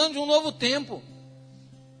posicionando de um novo tempo.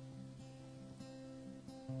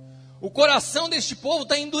 O coração deste povo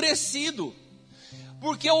está endurecido,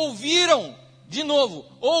 porque ouviram, de novo,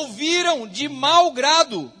 ouviram de mau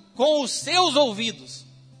grado com os seus ouvidos.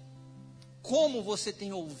 Como você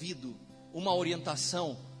tem ouvido uma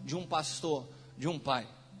orientação de um pastor, de um pai?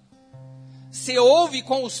 Você ouve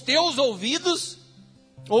com os teus ouvidos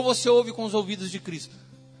ou você ouve com os ouvidos de Cristo?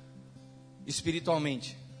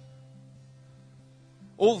 espiritualmente.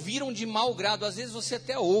 Ouviram de mau grado, às vezes você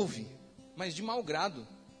até ouve, mas de mau grado.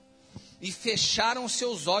 E fecharam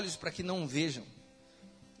seus olhos para que não vejam.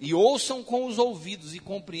 E ouçam com os ouvidos e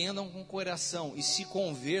compreendam com o coração, e se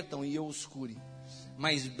convertam e eu os cure.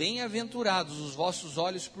 Mas bem-aventurados os vossos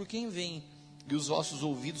olhos por quem veem, e os vossos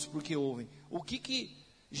ouvidos por que ouvem. O que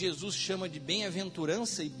Jesus chama de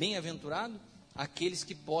bem-aventurança e bem-aventurado? Aqueles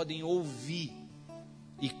que podem ouvir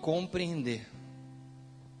e compreender.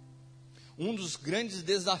 Um dos grandes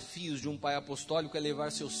desafios de um pai apostólico é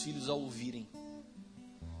levar seus filhos a ouvirem.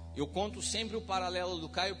 Eu conto sempre o paralelo do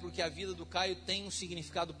Caio, porque a vida do Caio tem um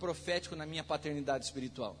significado profético na minha paternidade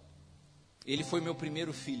espiritual. Ele foi meu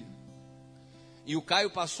primeiro filho. E o Caio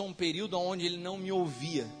passou um período onde ele não me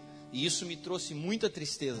ouvia. E isso me trouxe muita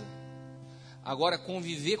tristeza. Agora,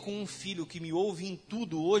 conviver com um filho que me ouve em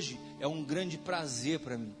tudo hoje é um grande prazer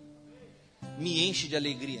para mim. Me enche de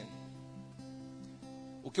alegria.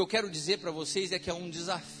 O que eu quero dizer para vocês é que é um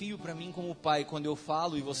desafio para mim como pai, quando eu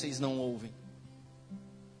falo e vocês não ouvem.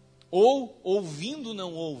 Ou, ouvindo,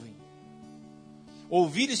 não ouvem.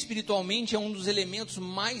 Ouvir espiritualmente é um dos elementos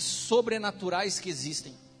mais sobrenaturais que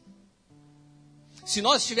existem. Se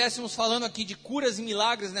nós estivéssemos falando aqui de curas e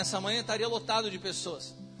milagres nessa manhã, estaria lotado de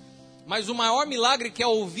pessoas. Mas o maior milagre que é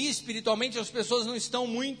ouvir espiritualmente, as pessoas não estão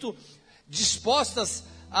muito dispostas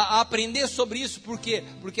a aprender sobre isso. Por quê?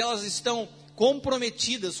 Porque elas estão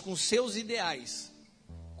comprometidas com seus ideais,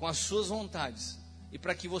 com as suas vontades. E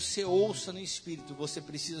para que você ouça no Espírito, você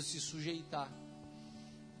precisa se sujeitar.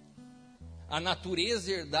 A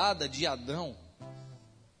natureza herdada de Adão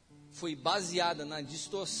foi baseada na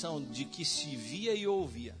distorção de que se via e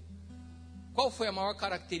ouvia. Qual foi a maior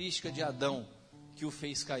característica de Adão que o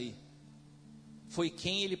fez cair? Foi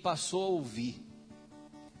quem ele passou a ouvir.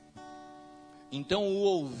 Então o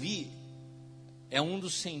ouvir é um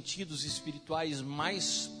dos sentidos espirituais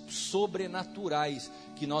mais sobrenaturais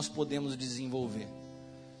que nós podemos desenvolver.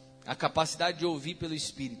 A capacidade de ouvir pelo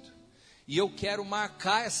Espírito. E eu quero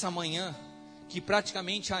marcar essa manhã, que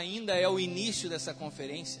praticamente ainda é o início dessa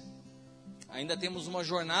conferência. Ainda temos uma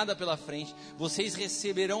jornada pela frente. Vocês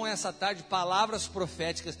receberão essa tarde palavras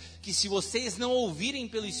proféticas, que se vocês não ouvirem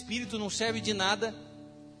pelo Espírito, não serve de nada.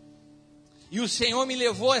 E o Senhor me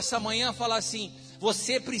levou essa manhã a falar assim: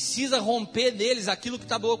 você precisa romper deles aquilo que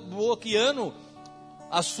está bloqueando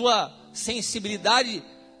a sua sensibilidade,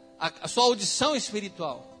 a sua audição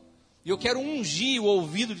espiritual. E eu quero ungir o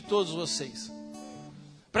ouvido de todos vocês,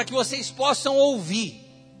 para que vocês possam ouvir,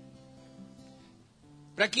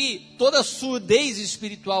 para que toda surdez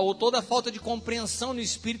espiritual ou toda falta de compreensão no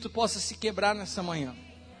Espírito possa se quebrar nessa manhã.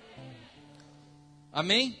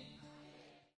 Amém?